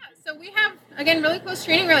listen. So we have, again, really close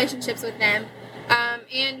training relationships with them.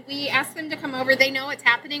 And we ask them to come over. They know what's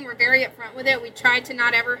happening. We're very upfront with it. We try to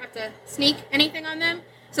not ever have to sneak anything on them.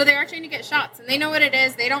 So they are trained to get shots, and they know what it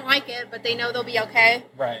is. They don't like it, but they know they'll be okay.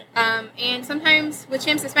 Right. And sometimes with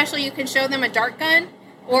chimps especially, you can show them a dart gun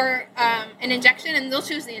or an injection, and they'll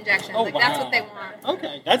choose the injection. Oh, That's what they want.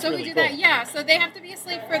 Okay, that's so really we do cool. that, yeah. So they have to be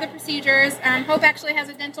asleep for the procedures. Hope actually has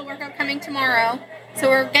a dental workup coming tomorrow, so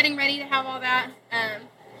we're getting ready to have all that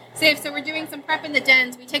safe. So we're doing some prep in the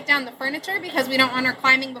dens. We take down the furniture because we don't want her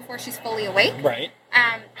climbing before she's fully awake. Right.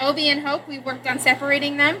 Obi and Hope, we worked on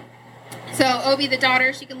separating them. So Obi, the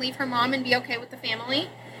daughter, she can leave her mom and be okay with the family,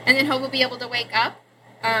 and then Hope will be able to wake up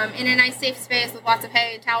in a nice safe space with lots of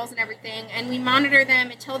hay and towels and everything, and we monitor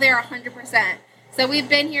them until they're 100%. So we've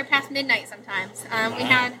been here past midnight sometimes. We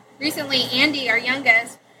had recently Andy, our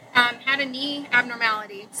youngest, had a knee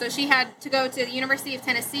abnormality. So she had to go to the University of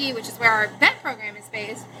Tennessee, which is where our vet program is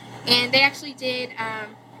based, and they actually did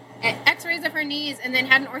x-rays of her knees and then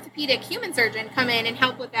had an orthopedic human surgeon come in and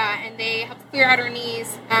help with that, and they helped clear out her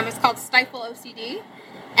knees. It's called stifle OCD.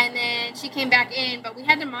 And then she came back in, but we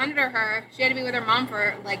had to monitor her. She had to be with her mom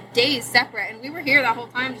for days separate, and we were here that whole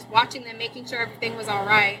time just watching them, making sure everything was all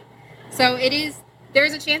right. So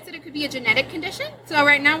there's a chance that it could be a genetic condition. So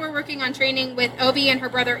right now we're working on training with Obi and her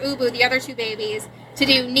brother Ubu, the other two babies, to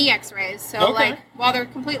do knee x-rays. So while they're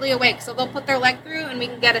completely awake. So they'll put their leg through and we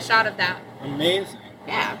can get a shot of that. Amazing.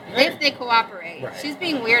 Yeah, if they cooperate. Right. She's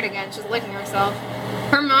being weird again. She's licking herself.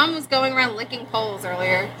 Her mom was going around licking poles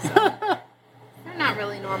earlier. So they're not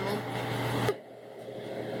really normal.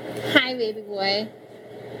 Hi, baby boy.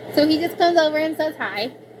 So he just comes over and says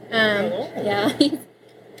hi. Yeah.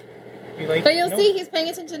 But you'll see he's paying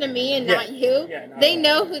attention to me and not you. Yeah, they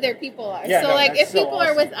know who their people are. Yeah, so if people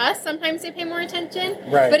awesome. are with us, sometimes they pay more attention.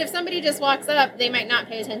 Right. But if somebody just walks up, they might not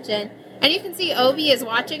pay attention. And you can see Obi is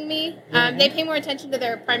watching me. They pay more attention to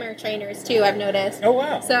their primary trainers, too, I've noticed. Oh,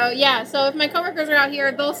 wow. So, yeah. So if my coworkers are out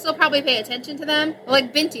here, they'll still probably pay attention to them.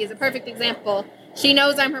 Like Binti is a perfect example. She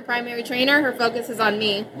knows I'm her primary trainer. Her focus is on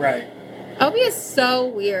me. Right. Obi is so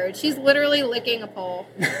weird. She's literally licking a pole.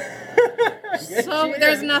 So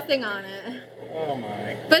there's nothing on it. Oh,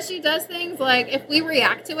 my. But she does things like, if we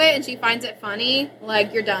react to it and she finds it funny,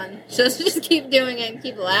 like, you're done. She'll just keep doing it and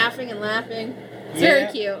keep laughing and laughing. It's very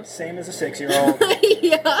cute. Same as a 6-year-old.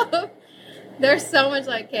 Yeah. They're so much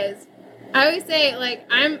like kids. I always say, like,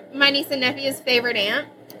 I'm my niece and nephew's favorite aunt,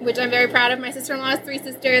 which I'm very proud of. My sister-in-law has 3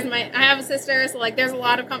 sisters. I have a sister, so, like, there's a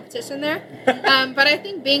lot of competition there. But I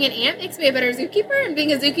think being an aunt makes me a better zookeeper, and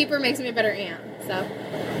being a zookeeper makes me a better aunt. So,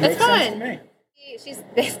 it's fun. Sense to me. She's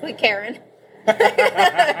basically Karen.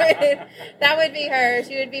 That would be her.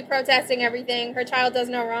 She would be protesting everything. Her child does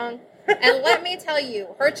no wrong. And let me tell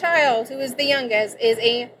you, her child, who is the youngest, is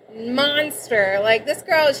a monster. Like, this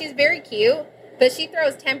girl, she's very cute, but she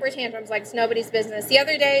throws temper tantrums like it's nobody's business. The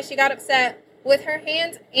other day, she got upset with her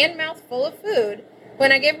hands and mouth full of food.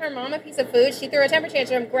 When I gave her mom a piece of food, she threw a temper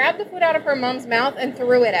tantrum, grabbed the food out of her mom's mouth, and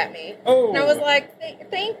threw it at me. Oh. And I was like,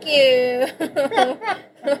 thank you.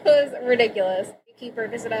 It was ridiculous. Keeper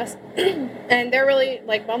visit us, and they're really,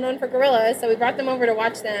 like, well known for gorillas, so we brought them over to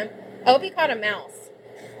watch them. Obi caught a mouse,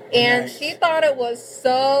 and she thought it was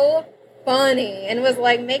so funny and was,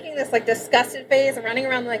 like, making this, like, disgusted face and running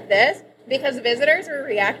around like this because visitors were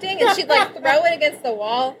reacting, and she'd, like, throw it against the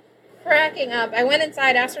wall, cracking up. I went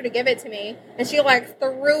inside, asked her to give it to me, and she, like,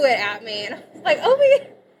 threw it at me, and I was like, Obi,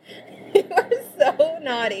 you are so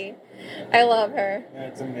naughty. I love her.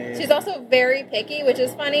 That's amazing. She's also very picky, which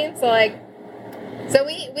is funny, so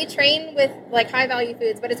we train with, like, high-value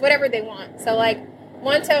foods, but it's whatever they want. So, like,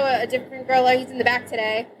 Wanto, a different gorilla, he's in the back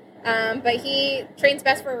today, but he trains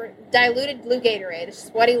best for diluted blue Gatorade. It's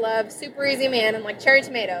just what he loves. Super easy man, and, like, cherry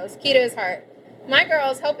tomatoes, key to his heart. My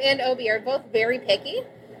girls, Hope and Obi, are both very picky.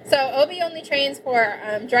 So Obi only trains for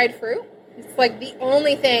dried fruit. It's, like, the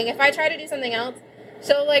only thing. If I try to do something else,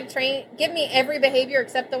 she'll, like, give me every behavior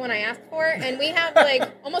except the one I asked for, and we have, like,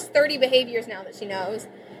 almost 30 behaviors now that she knows.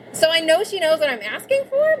 So I know she knows what I'm asking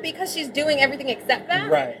for because she's doing everything except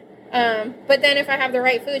that. Right. But then if I have the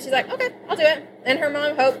right food, she's like, okay, I'll do it. And her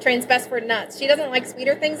mom, Hope, trains best for nuts. She doesn't like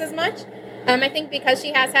sweeter things as much. I think because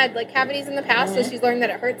she has had, like, cavities in the past, so she's learned that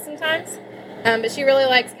it hurts sometimes. But she really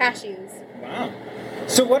likes cashews. Wow.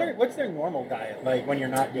 So what's their normal diet like when you're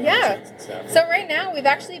not doing treats and stuff? So right now we've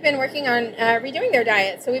actually been working on redoing their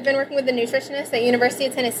diet. So we've been working with the nutritionist at University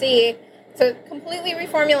of Tennessee to completely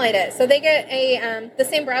reformulate it. So they get the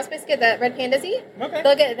same browse biscuit that red pandas eat. Okay.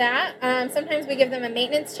 They'll get that. Sometimes we give them a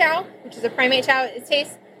maintenance chow, which is a primate chow. It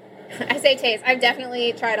tastes, I say taste, I've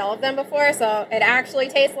definitely tried all of them before, so it actually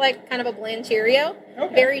tastes like kind of a bland Cheerio.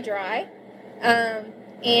 Okay. Very dry.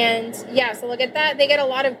 And yeah, so look at that. They get a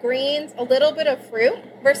lot of greens, a little bit of fruit,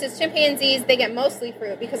 versus chimpanzees, they get mostly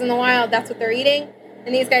fruit because in the wild that's what they're eating,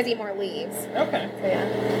 and these guys eat more leaves. Okay. So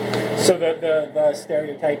yeah. So the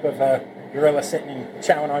stereotype of a gorilla sitting and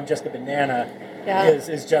chowing on just a banana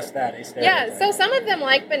is just that, a stereotype. Yeah, so some of them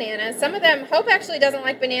like bananas. Some of them, Hope actually doesn't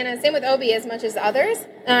like bananas. Same with Obi as much as others,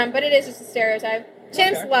 but it is just a stereotype.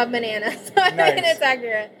 Chimps love bananas, so I mean, it's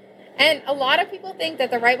accurate. And a lot of people think that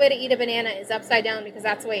the right way to eat a banana is upside down because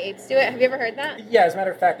that's the way apes do it. Have you ever heard that? Yeah, as a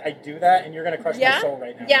matter of fact, I do that, and you're going to crush my soul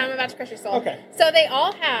right now. Yeah, I'm about to crush your soul. Okay. So they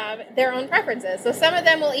all have their own preferences. So some of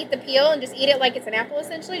them will eat the peel and just eat it like it's an apple,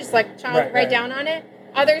 essentially, just like chow right down on it.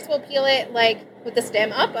 Others will peel it like with the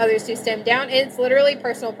stem up. Others do stem down. It's literally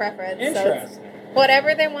personal preference. Interesting. So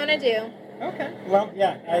whatever they want to do. Okay. Well,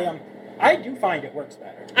 yeah, I do find it works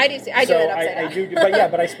better. I do too. I do it upside down. I do,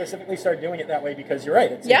 but I specifically started doing it that way because you're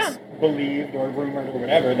right. It's believed or rumored or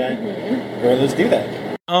whatever that gorillas do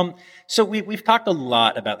that. So we've talked a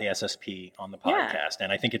lot about the SSP on the podcast,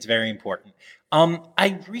 and I think it's very important.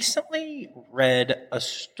 I recently read a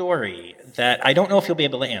story that I don't know if you'll be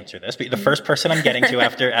able to answer this, but you're the first person I'm getting to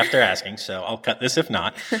after asking, so I'll cut this if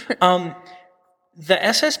not. The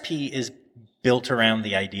SSP is built around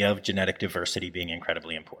the idea of genetic diversity being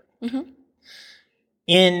incredibly important. Mm-hmm.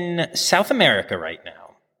 In South America right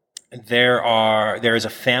now, there is a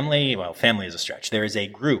family, well, family is a stretch. There is a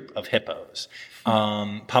group of hippos.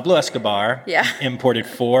 Pablo Escobar imported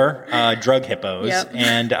 4 drug hippos,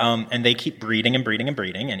 and they keep breeding and breeding and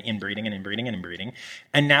breeding and inbreeding and inbreeding and inbreeding.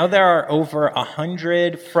 And now there are over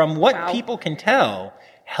 100, from what people can tell,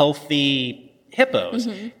 healthy hippos.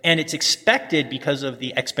 And it's expected because of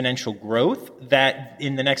the exponential growth that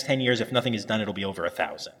in the next 10 years, if nothing is done, it'll be over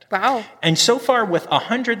 1,000. Wow. And so far with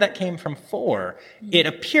 100 that came from 4, it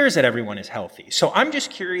appears that everyone is healthy. So I'm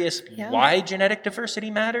just curious why genetic diversity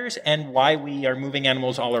matters and why we are moving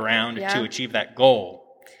animals all around to achieve that goal.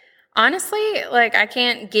 Honestly, like, I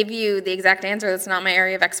can't give you the exact answer. That's not my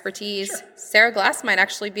area of expertise. Sure. Sarah Glass might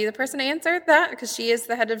actually be the person to answer that because she is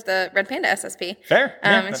the head of the Red Panda SSP. Fair.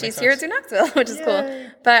 And she's here at Zoo Knoxville, which is cool.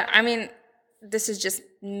 But, I mean, this is just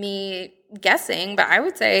me guessing, but I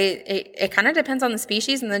would say it kind of depends on the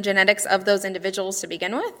species and the genetics of those individuals to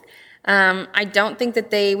begin with. I don't think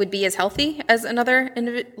that they would be as healthy as another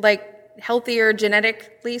healthier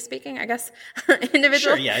genetically speaking, I guess,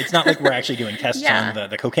 individual. Sure, yeah. It's not like we're actually doing tests on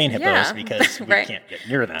the cocaine hippos because we can't get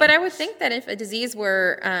near them. But I would think that if a disease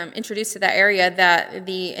were introduced to that area that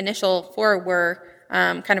the initial 4 were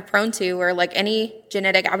kind of prone to, or like any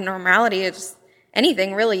genetic abnormality, it's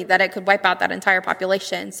anything really, that it could wipe out that entire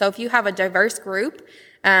population. So if you have a diverse group,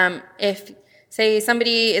 if, say,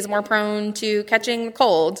 somebody is more prone to catching a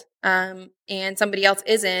cold and somebody else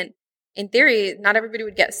isn't, in theory, not everybody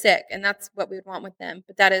would get sick, and that's what we would want with them.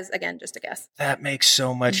 But that is, again, just a guess. That makes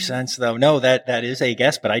so much sense, though. No, that is a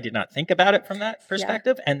guess, but I did not think about it from that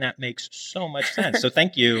perspective, and that makes so much sense. So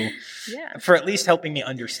thank you for at least helping me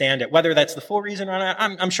understand it. Whether that's the full reason or not,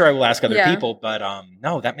 I'm sure I will ask other people, but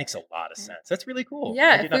no, that makes a lot of sense. That's really cool.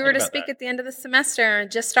 Yeah, if we were to speak at the end of the semester,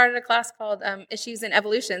 just started a class called Issues in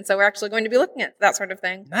Evolution, so we're actually going to be looking at that sort of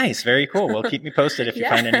thing. Nice, very cool. Well, keep me posted if you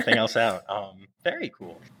find anything else out. Very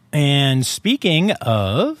cool. And speaking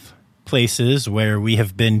of places where we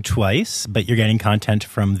have been twice, but you're getting content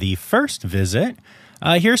from the first visit,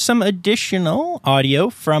 here's some additional audio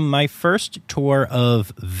from my first tour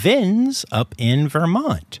of VINS up in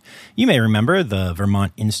Vermont. You may remember the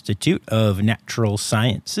Vermont Institute of Natural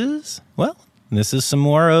Sciences. Well, this is some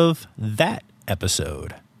more of that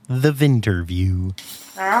episode, the Vinterview.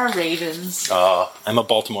 There are ravens. Oh, I'm a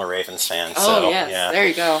Baltimore Ravens fan. Oh, yes. There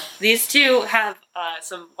you go. These two have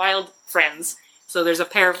some wild friends. So there's a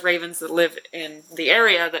pair of ravens that live in the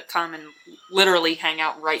area that come and literally hang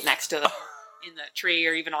out right next to them in the tree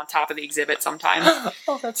or even on top of the exhibit sometimes.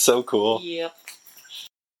 Oh, that's so cool. Yep.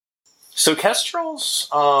 So kestrels,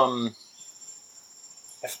 am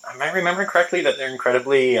I remembering correctly that they're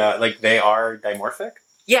incredibly, they are dimorphic?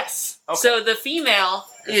 Yes. Okay. So the female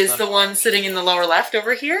is the one sitting in the lower left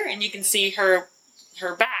over here, and you can see her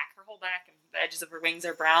whole back, and the edges of her wings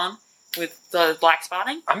are brown with the black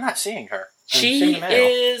spotting. I'm not seeing her. She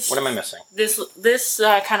is. What am I missing? This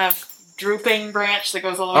kind of drooping branch that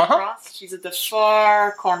goes all the way across. She's at the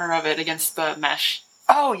far corner of it against the mesh.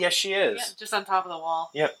 Oh, yes, she is. Yeah, just on top of the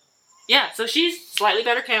wall. Yep. Yeah, so she's slightly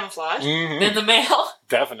better camouflage than the male.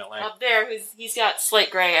 Definitely. Up there, he's got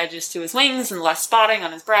slate gray edges to his wings and less spotting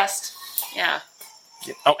on his breast. Yeah.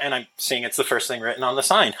 Oh, and I'm seeing it's the first thing written on the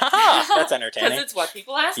sign. Ha-ha! That's entertaining. Because it's what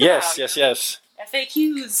people ask about. Yes.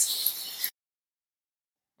 FAQs.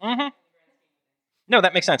 Mm-hmm. No,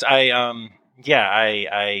 that makes sense. I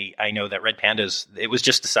know that red pandas, it was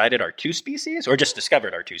just decided are 2 species, or just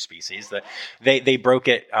discovered are 2 species. They broke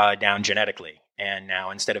it down genetically. And now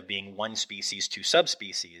instead of being 1 species, 2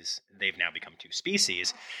 subspecies, they've now become 2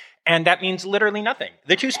 species. And that means literally nothing.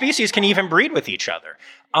 The 2 species can even breed with each other.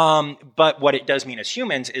 But what it does mean as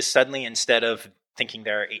humans is suddenly instead of thinking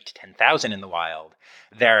there are 8,000 to 10,000 in the wild,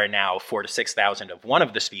 there are now 4,000 to 6,000 of one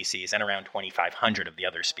of the species and around 2,500 of the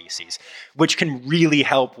other species, which can really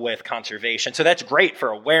help with conservation. So that's great for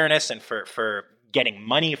awareness and for getting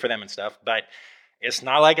money for them and stuff, but it's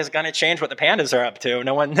not like it's going to change what the pandas are up to.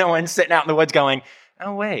 No one's sitting out in the woods going,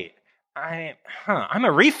 oh, wait, I'm a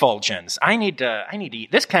refulgens. I need to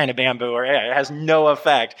eat this kind of bamboo, or it has no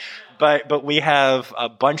effect. But we have a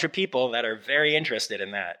bunch of people that are very interested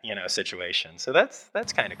in that, situation. So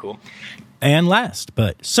that's kind of cool. And last,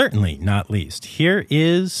 but certainly not least, here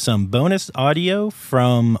is some bonus audio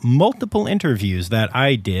from multiple interviews that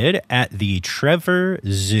I did at the Trevor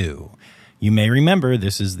Zoo. You may remember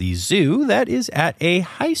this is the zoo that is at a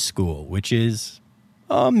high school, which is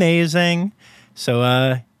amazing.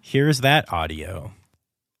 So here's that audio.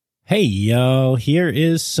 Hey, y'all, here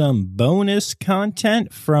is some bonus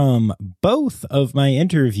content from both of my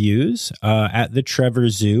interviews at the Trevor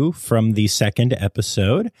Zoo from the second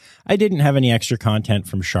episode. I didn't have any extra content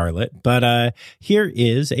from Charlotte, but here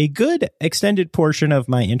is a good extended portion of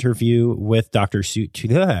my interview with Dr.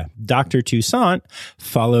 Toussaint,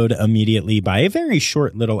 followed immediately by a very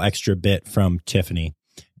short little extra bit from Tiffany.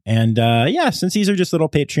 And since these are just little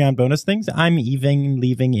Patreon bonus things, I'm even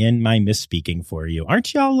leaving in my misspeaking for you.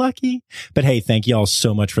 Aren't y'all lucky? But hey, thank y'all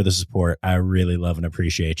so much for the support. I really love and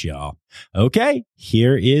appreciate y'all. Okay,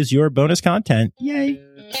 here is your bonus content. Yay.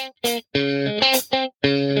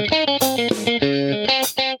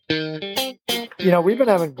 We've been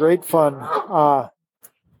having great fun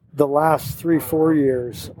the last 3-4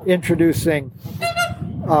 years introducing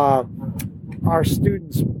our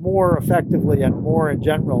students more effectively and more in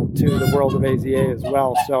general to the world of AZA as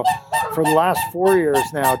well. So for the last 4 years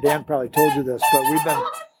now, Dan probably told you this, but we've been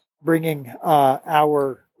bringing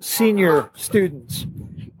our senior students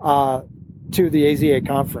to the AZA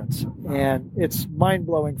conference. And it's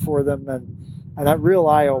mind-blowing for them and that real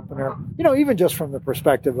eye-opener, even just from the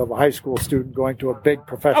perspective of a high school student going to a big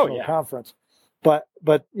professional conference. But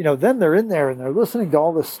then they're in there and they're listening to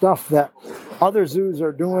all this stuff that other zoos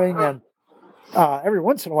are doing, and every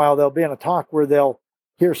once in a while, they'll be in a talk where they'll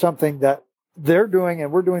hear something that they're doing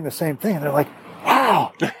and we're doing the same thing. And they're like,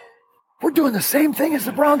 wow, we're doing the same thing as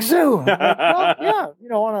the Bronx Zoo. Like, well, yeah,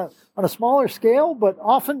 on a smaller scale, but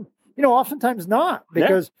oftentimes not,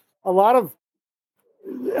 because a lot of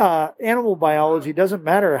animal biology doesn't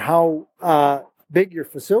matter how big your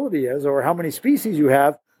facility is or how many species you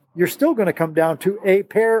have. You're still going to come down to a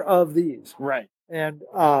pair of these. Right. And,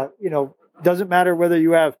 doesn't matter whether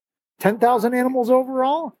you have 10,000 animals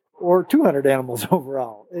overall or 200 animals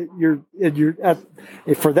overall.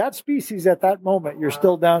 For that species at that moment, you're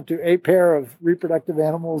still down to a pair of reproductive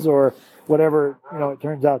animals or whatever, it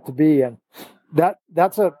turns out to be. And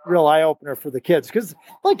that's a real eye opener for the kids. Because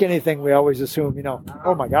like anything, we always assume,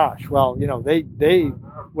 oh my gosh, well, they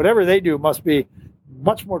whatever they do must be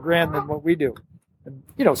much more grand than what we do. And,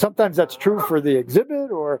 sometimes that's true for the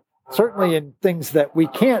exhibit or certainly in things that we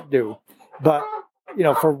can't do. But,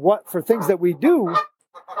 for things that we do,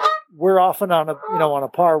 we're often on a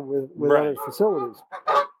par with other facilities.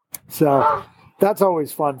 So that's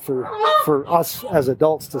always fun for us as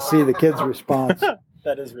adults to see the kids' response.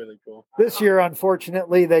 That is really cool. This year,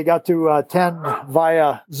 unfortunately, they got to attend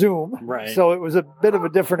via Zoom. Right. So it was a bit of a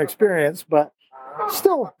different experience, but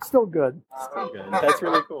still good. Still good. That's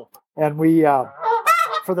really cool. And we,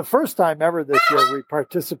 for the first time ever this year, we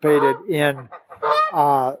participated in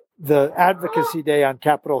the Advocacy Day on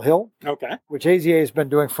Capitol Hill. Okay. Which AZA has been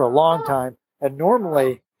doing for a long time. And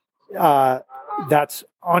normally that's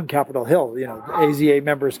on Capitol Hill. AZA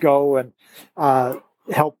members go and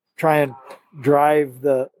help try and drive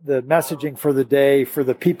the messaging for the day for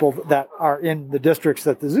the people that are in the districts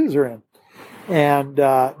that the zoos are in. And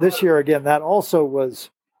this year, again, that also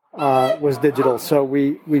was digital. So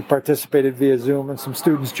we participated via Zoom and some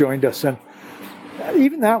students joined us. And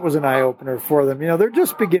even that was an eye-opener for them. They're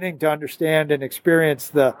just beginning to understand and experience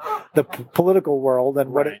the political world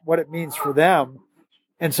and what it means for them.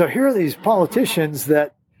 And so here are these politicians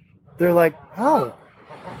that they're like, oh,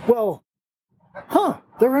 well,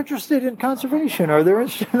 they're interested in conservation or they're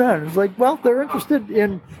interested in that. It's like, well, they're interested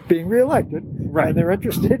in being reelected. Right. And they're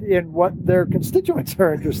interested in what their constituents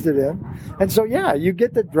are interested in. And so, you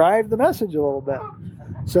get to drive the message a little bit.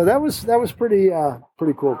 So that was pretty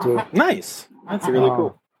cool too. Nice. That's really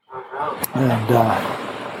cool.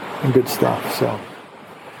 And good stuff. So,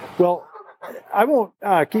 well, I won't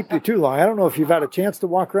keep you too long. I don't know if you've had a chance to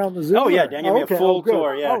walk around the zoo. Oh, yeah. Dan gave me a full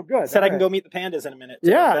tour. Yeah. Oh, good. Said I can go meet the pandas in a minute.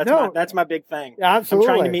 So that's my big thing. Yeah, absolutely.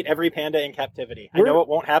 I'm trying to meet every panda in captivity. I know it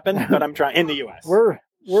won't happen, but I'm trying in the U.S.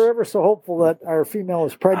 We're ever so hopeful that our female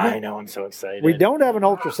is pregnant. I know. I'm so excited. We don't have an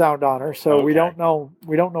ultrasound on her, so we don't know.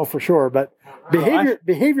 We don't know for sure, but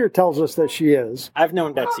behavior tells us that she is. I've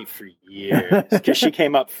known Betsy for years because she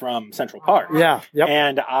came up from Central Park. Yeah. Yep.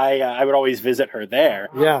 And I would always visit her there.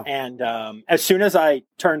 Yeah. And as soon as I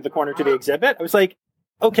turned the corner to the exhibit, I was like,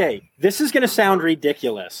 okay, this is going to sound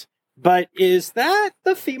ridiculous, but is that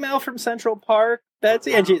the female from Central Park?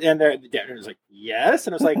 Betsy? And there was like, yes.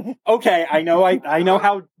 And I was like, okay, I know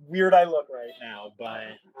how weird I look right now, but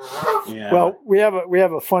yeah. Well, we have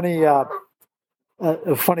a funny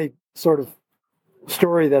sort of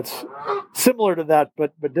story that's similar to that,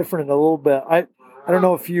 but different in a little bit. I don't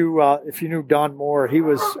know if you knew Don Moore. He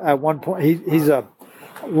was at one point. He's a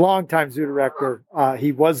longtime zoo director.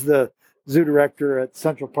 He was the zoo director at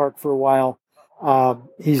Central Park for a while.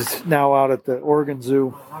 He's now out at the Oregon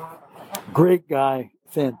Zoo. Great guy,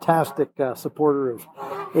 fantastic supporter of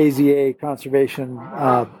AZA conservation,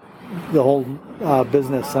 the whole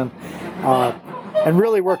business, and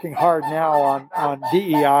really working hard now on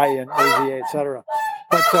DEI and AZA, et cetera.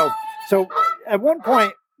 But so at one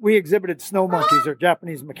point we exhibited snow monkeys or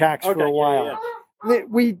Japanese macaques for a while. Yeah.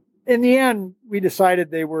 In the end, we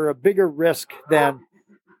decided they were a bigger risk than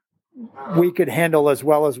we could handle as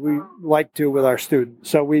well as we like to with our students.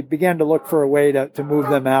 So we began to look for a way to move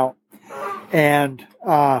them out. And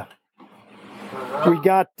we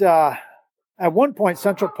got, at one point,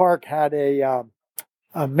 Central Park had a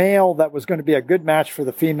male that was going to be a good match for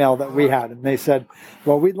the female that we had. And they said,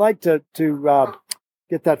 well, we'd like to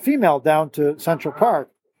get that female down to Central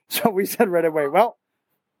Park. So we said right away, well,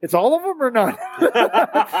 it's all of them or none?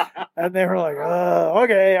 And they were like,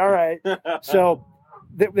 okay, all right. So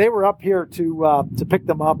they were up here to pick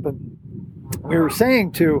them up. And we were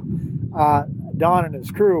saying to Don and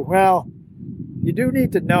his crew, well, you do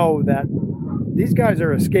need to know that these guys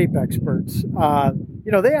are escape experts.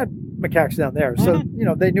 They had macaques down there, so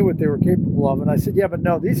they knew what they were capable of. And I said, yeah, but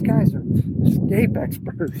no, these guys are escape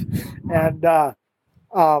experts. And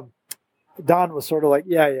Don was sort of like,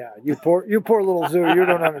 yeah, you poor little zoo, you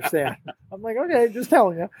don't understand. I'm like, okay, just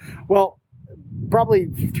telling you. Well, probably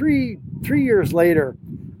three years later,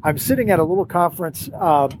 I'm sitting at a little conference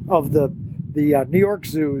of the New York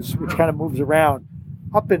zoos, which kind of moves around,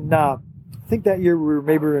 up in I think that year we were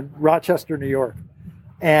maybe in Rochester, New York.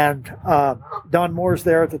 And Don Moore's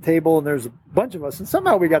there at the table, and there's a bunch of us. And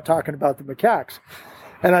somehow we got talking about the macaques.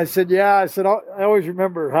 And I said, I always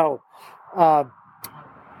remember how,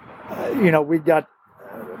 we got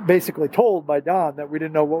basically told by Don that we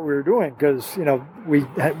didn't know what we were doing because, we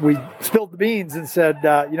spilled the beans and said,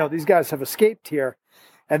 these guys have escaped here.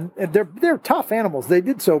 And they're tough animals. They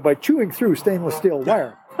did so by chewing through stainless steel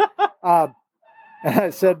wire. And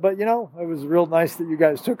I said, but, it was real nice that you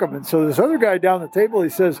guys took them. And so this other guy down the table, he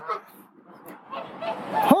says,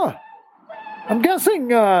 I'm guessing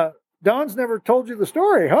Don's never told you the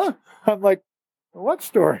story, huh? I'm like, what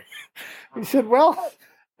story? He said, well,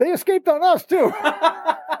 they escaped on us, too.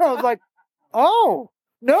 I was like, oh,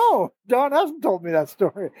 no, Don hasn't told me that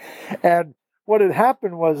story. And what had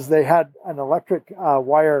happened was they had an electric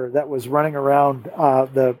wire that was running around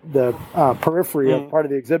the periphery of part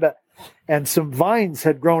of the exhibit. And some vines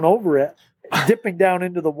had grown over it, dipping down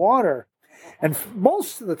into the water. And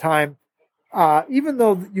most of the time, even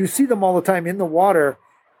though you see them all the time in the water,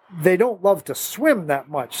 they don't love to swim that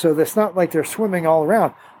much. So it's not like they're swimming all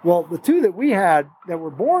around. Well, the two that we had that were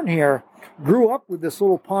born here grew up with this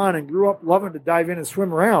little pond and grew up loving to dive in and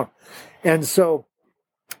swim around. And so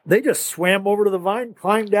they just swam over to the vine,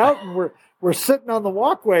 climbed out, and we're sitting on the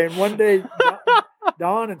walkway. And one day,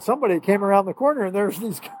 Don and somebody came around the corner, and there's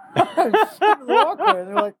these guys sitting on the walkway, and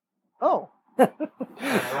they're like, oh.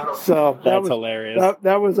 So that's hilarious.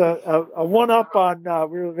 That was a one-up on,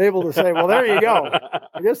 we were able to say, well, there you go.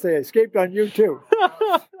 I guess they escaped on you, too.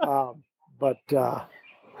 But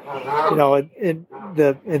in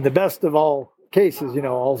the best of all cases,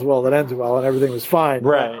 all's well that ends well, and everything was fine.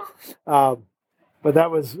 Right. But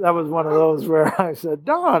that was one of those where I said,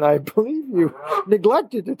 Don, I believe you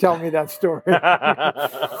neglected to tell me that story.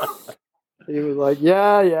 He was like,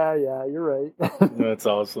 yeah, you're right. That's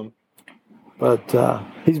awesome. But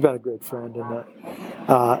he's been a great friend and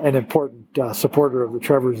an important supporter of the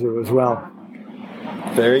Trevor Zoo as well.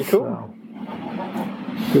 Very cool. So,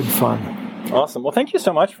 good fun. Awesome. Well, thank you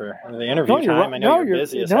so much for the interview time. I know you're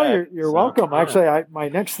busy as heck. You're welcome. Actually, my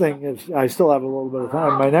next thing is, I still have a little bit of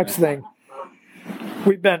time. My next thing,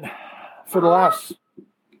 we've been, for the last,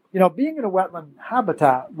 being in a wetland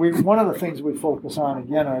habitat, one of the things we focus on,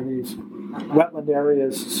 again, are these wetland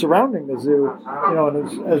areas surrounding the zoo,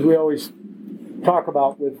 and as we always talk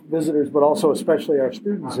about with visitors, but also especially our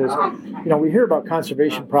students, is, we hear about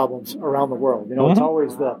conservation problems around the world. It's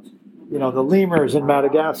always the lemurs in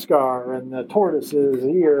Madagascar and the tortoises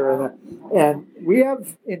here, and we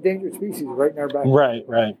have endangered species right in our backyard.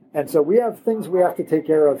 Right. And so we have things we have to take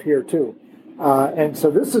care of here too. And so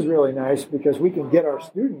this is really nice because we can get our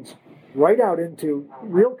students right out into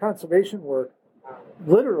real conservation work,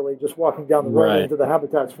 literally just walking down the road into the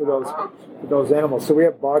habitats for those animals. So we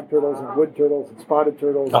have bog turtles and wood turtles and spotted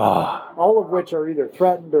turtles, all of which are either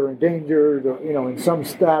threatened or endangered or, in some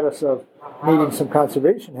status of needing some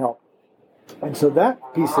conservation help. And so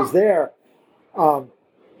that piece is there.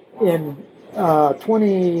 In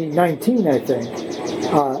 2019, I think,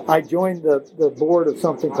 I joined the board of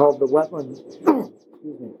something called the Wetland,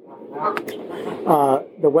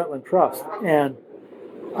 the Wetland Trust, and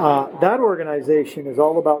that organization is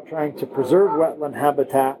all about trying to preserve wetland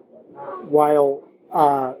habitat while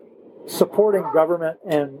supporting government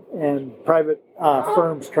and private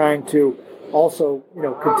firms trying to also,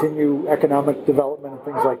 continue economic development and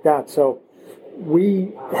things like that. So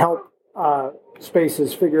we help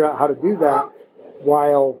spaces figure out how to do that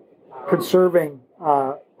while conserving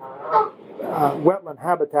wetland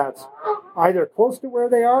habitats either close to where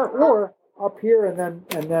they are or up here and then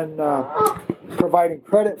providing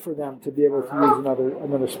credit for them to be able to use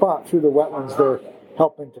another spot through the wetlands they're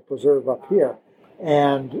helping to preserve up here.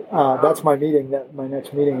 And that's my meeting. My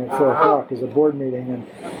next meeting at 4:00 is a board meeting, and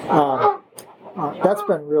that's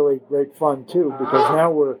been really great fun too, because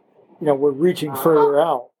now we're reaching further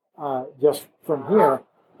out just from here,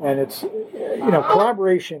 and it's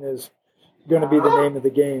collaboration is going to be the name of the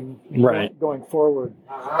game going forward.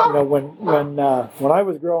 When I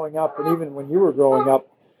was growing up, and even when you were growing up,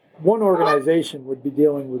 one organization would be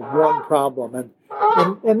dealing with one problem,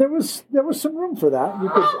 and there was some room for that. You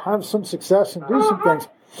could have some success and do some things,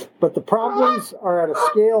 but the problems are at a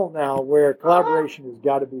scale now where collaboration has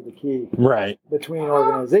got to be the key. Right. Between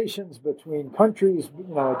organizations, between countries,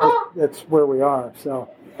 that's where we are. So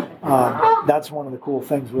that's one of the cool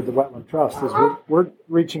things with the Wetland Trust is we're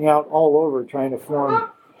reaching out all over trying to form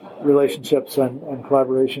relationships and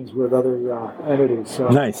collaborations with other entities. So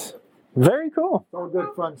nice. Very cool. All good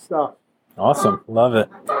fun stuff. Awesome. Love it.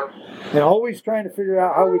 And always trying to figure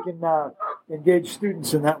out how we can engage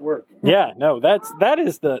students in that work. Yeah, no, that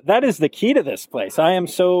is the key to this place. I'm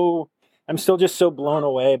still just so blown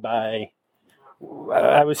away by.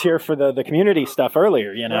 I was here for the community stuff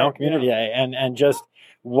earlier, community day, and just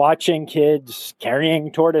watching kids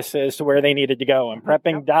carrying tortoises to where they needed to go and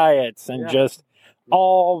prepping diets and just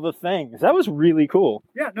all the things. That was really cool.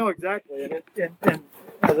 Yeah, no, exactly. And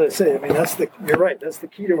as I say, I mean, you're right. That's the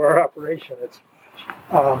key to our operation. It's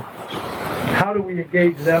how do we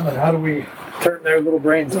engage them and how do we turn their little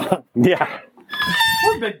brains on? Yeah.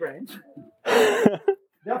 Or big brains.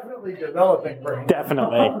 Definitely developing brains.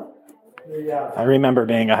 Definitely. I remember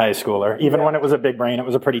being a high schooler. Even when it was a big brain, it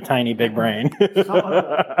was a pretty tiny big brain.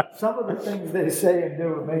 Some of the things they say and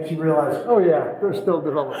do, it makes you realize, oh yeah, they're still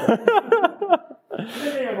developing.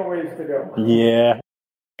 They have a ways to go. Yeah.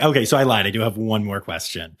 Okay, so I lied. I do have one more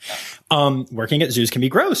question. Working at zoos can be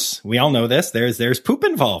gross. We all know this. There's poop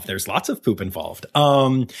involved. There's lots of poop involved.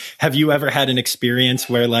 Have you ever had an experience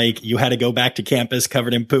where you had to go back to campus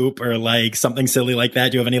covered in poop or something silly like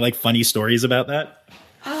that? Do you have any funny stories about that?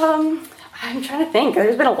 I'm trying to think.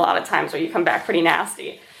 There's been a lot of times where you come back pretty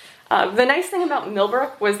nasty. The nice thing about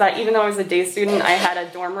Millbrook was that even though I was a day student, I had a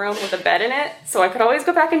dorm room with a bed in it, so I could always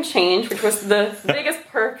go back and change, which was the biggest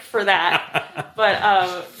perk for that.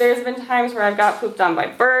 But there's been times where I've got pooped on by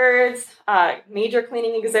birds, major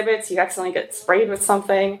cleaning exhibits, you accidentally get sprayed with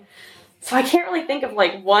something. So I can't really think of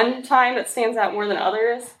one time that stands out more than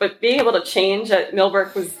others, but being able to change at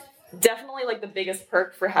Millbrook was definitely the biggest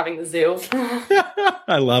perk for having the zoo.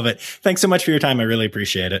 I love it. Thanks so much for your time. I really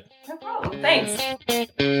appreciate it. No problem. Thanks.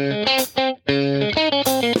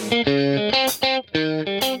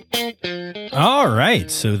 All right.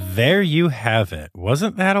 So there you have it.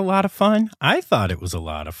 Wasn't that a lot of fun? I thought it was a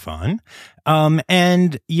lot of fun.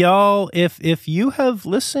 And y'all, if you have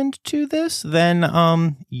listened to this,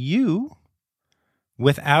 then you,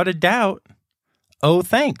 without a doubt, owe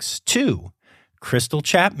thanks to Crystal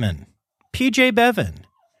Chapman, PJ Bevan,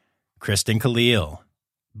 Kristen Khalil,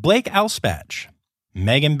 Blake Alspatch,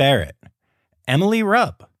 Megan Barrett, Emily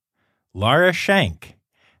Rubb, Laura Shank,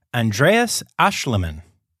 Andreas Ashleman,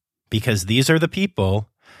 because these are the people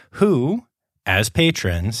who, as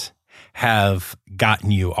patrons, have gotten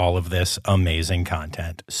you all of this amazing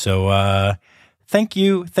content. So thank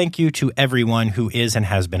you to everyone who is and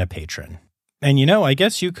has been a patron. And I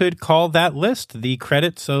guess you could call that list the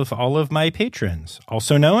credits of all of my patrons,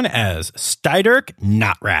 also known as Steiderk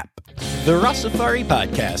Not Rap. The Rossafari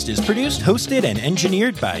podcast is produced, hosted, and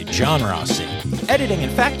engineered by John Rossi. Editing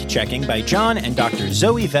and fact-checking by John and Dr.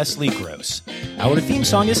 Zoe Vesley Gross. Our theme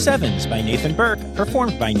song is Sevens by Nathan Burke,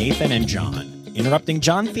 performed by Nathan and John. Interrupting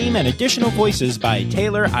John theme and additional voices by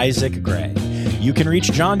Taylor Isaac Gray. You can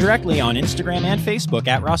reach John directly on Instagram and Facebook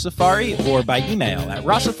at Rossafari or by email at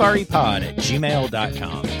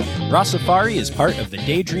rossafaripod@gmail.com. Rossafari is part of the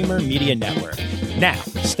Daydreamer Media Network. Now,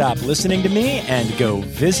 stop listening to me and go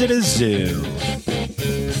visit a zoo.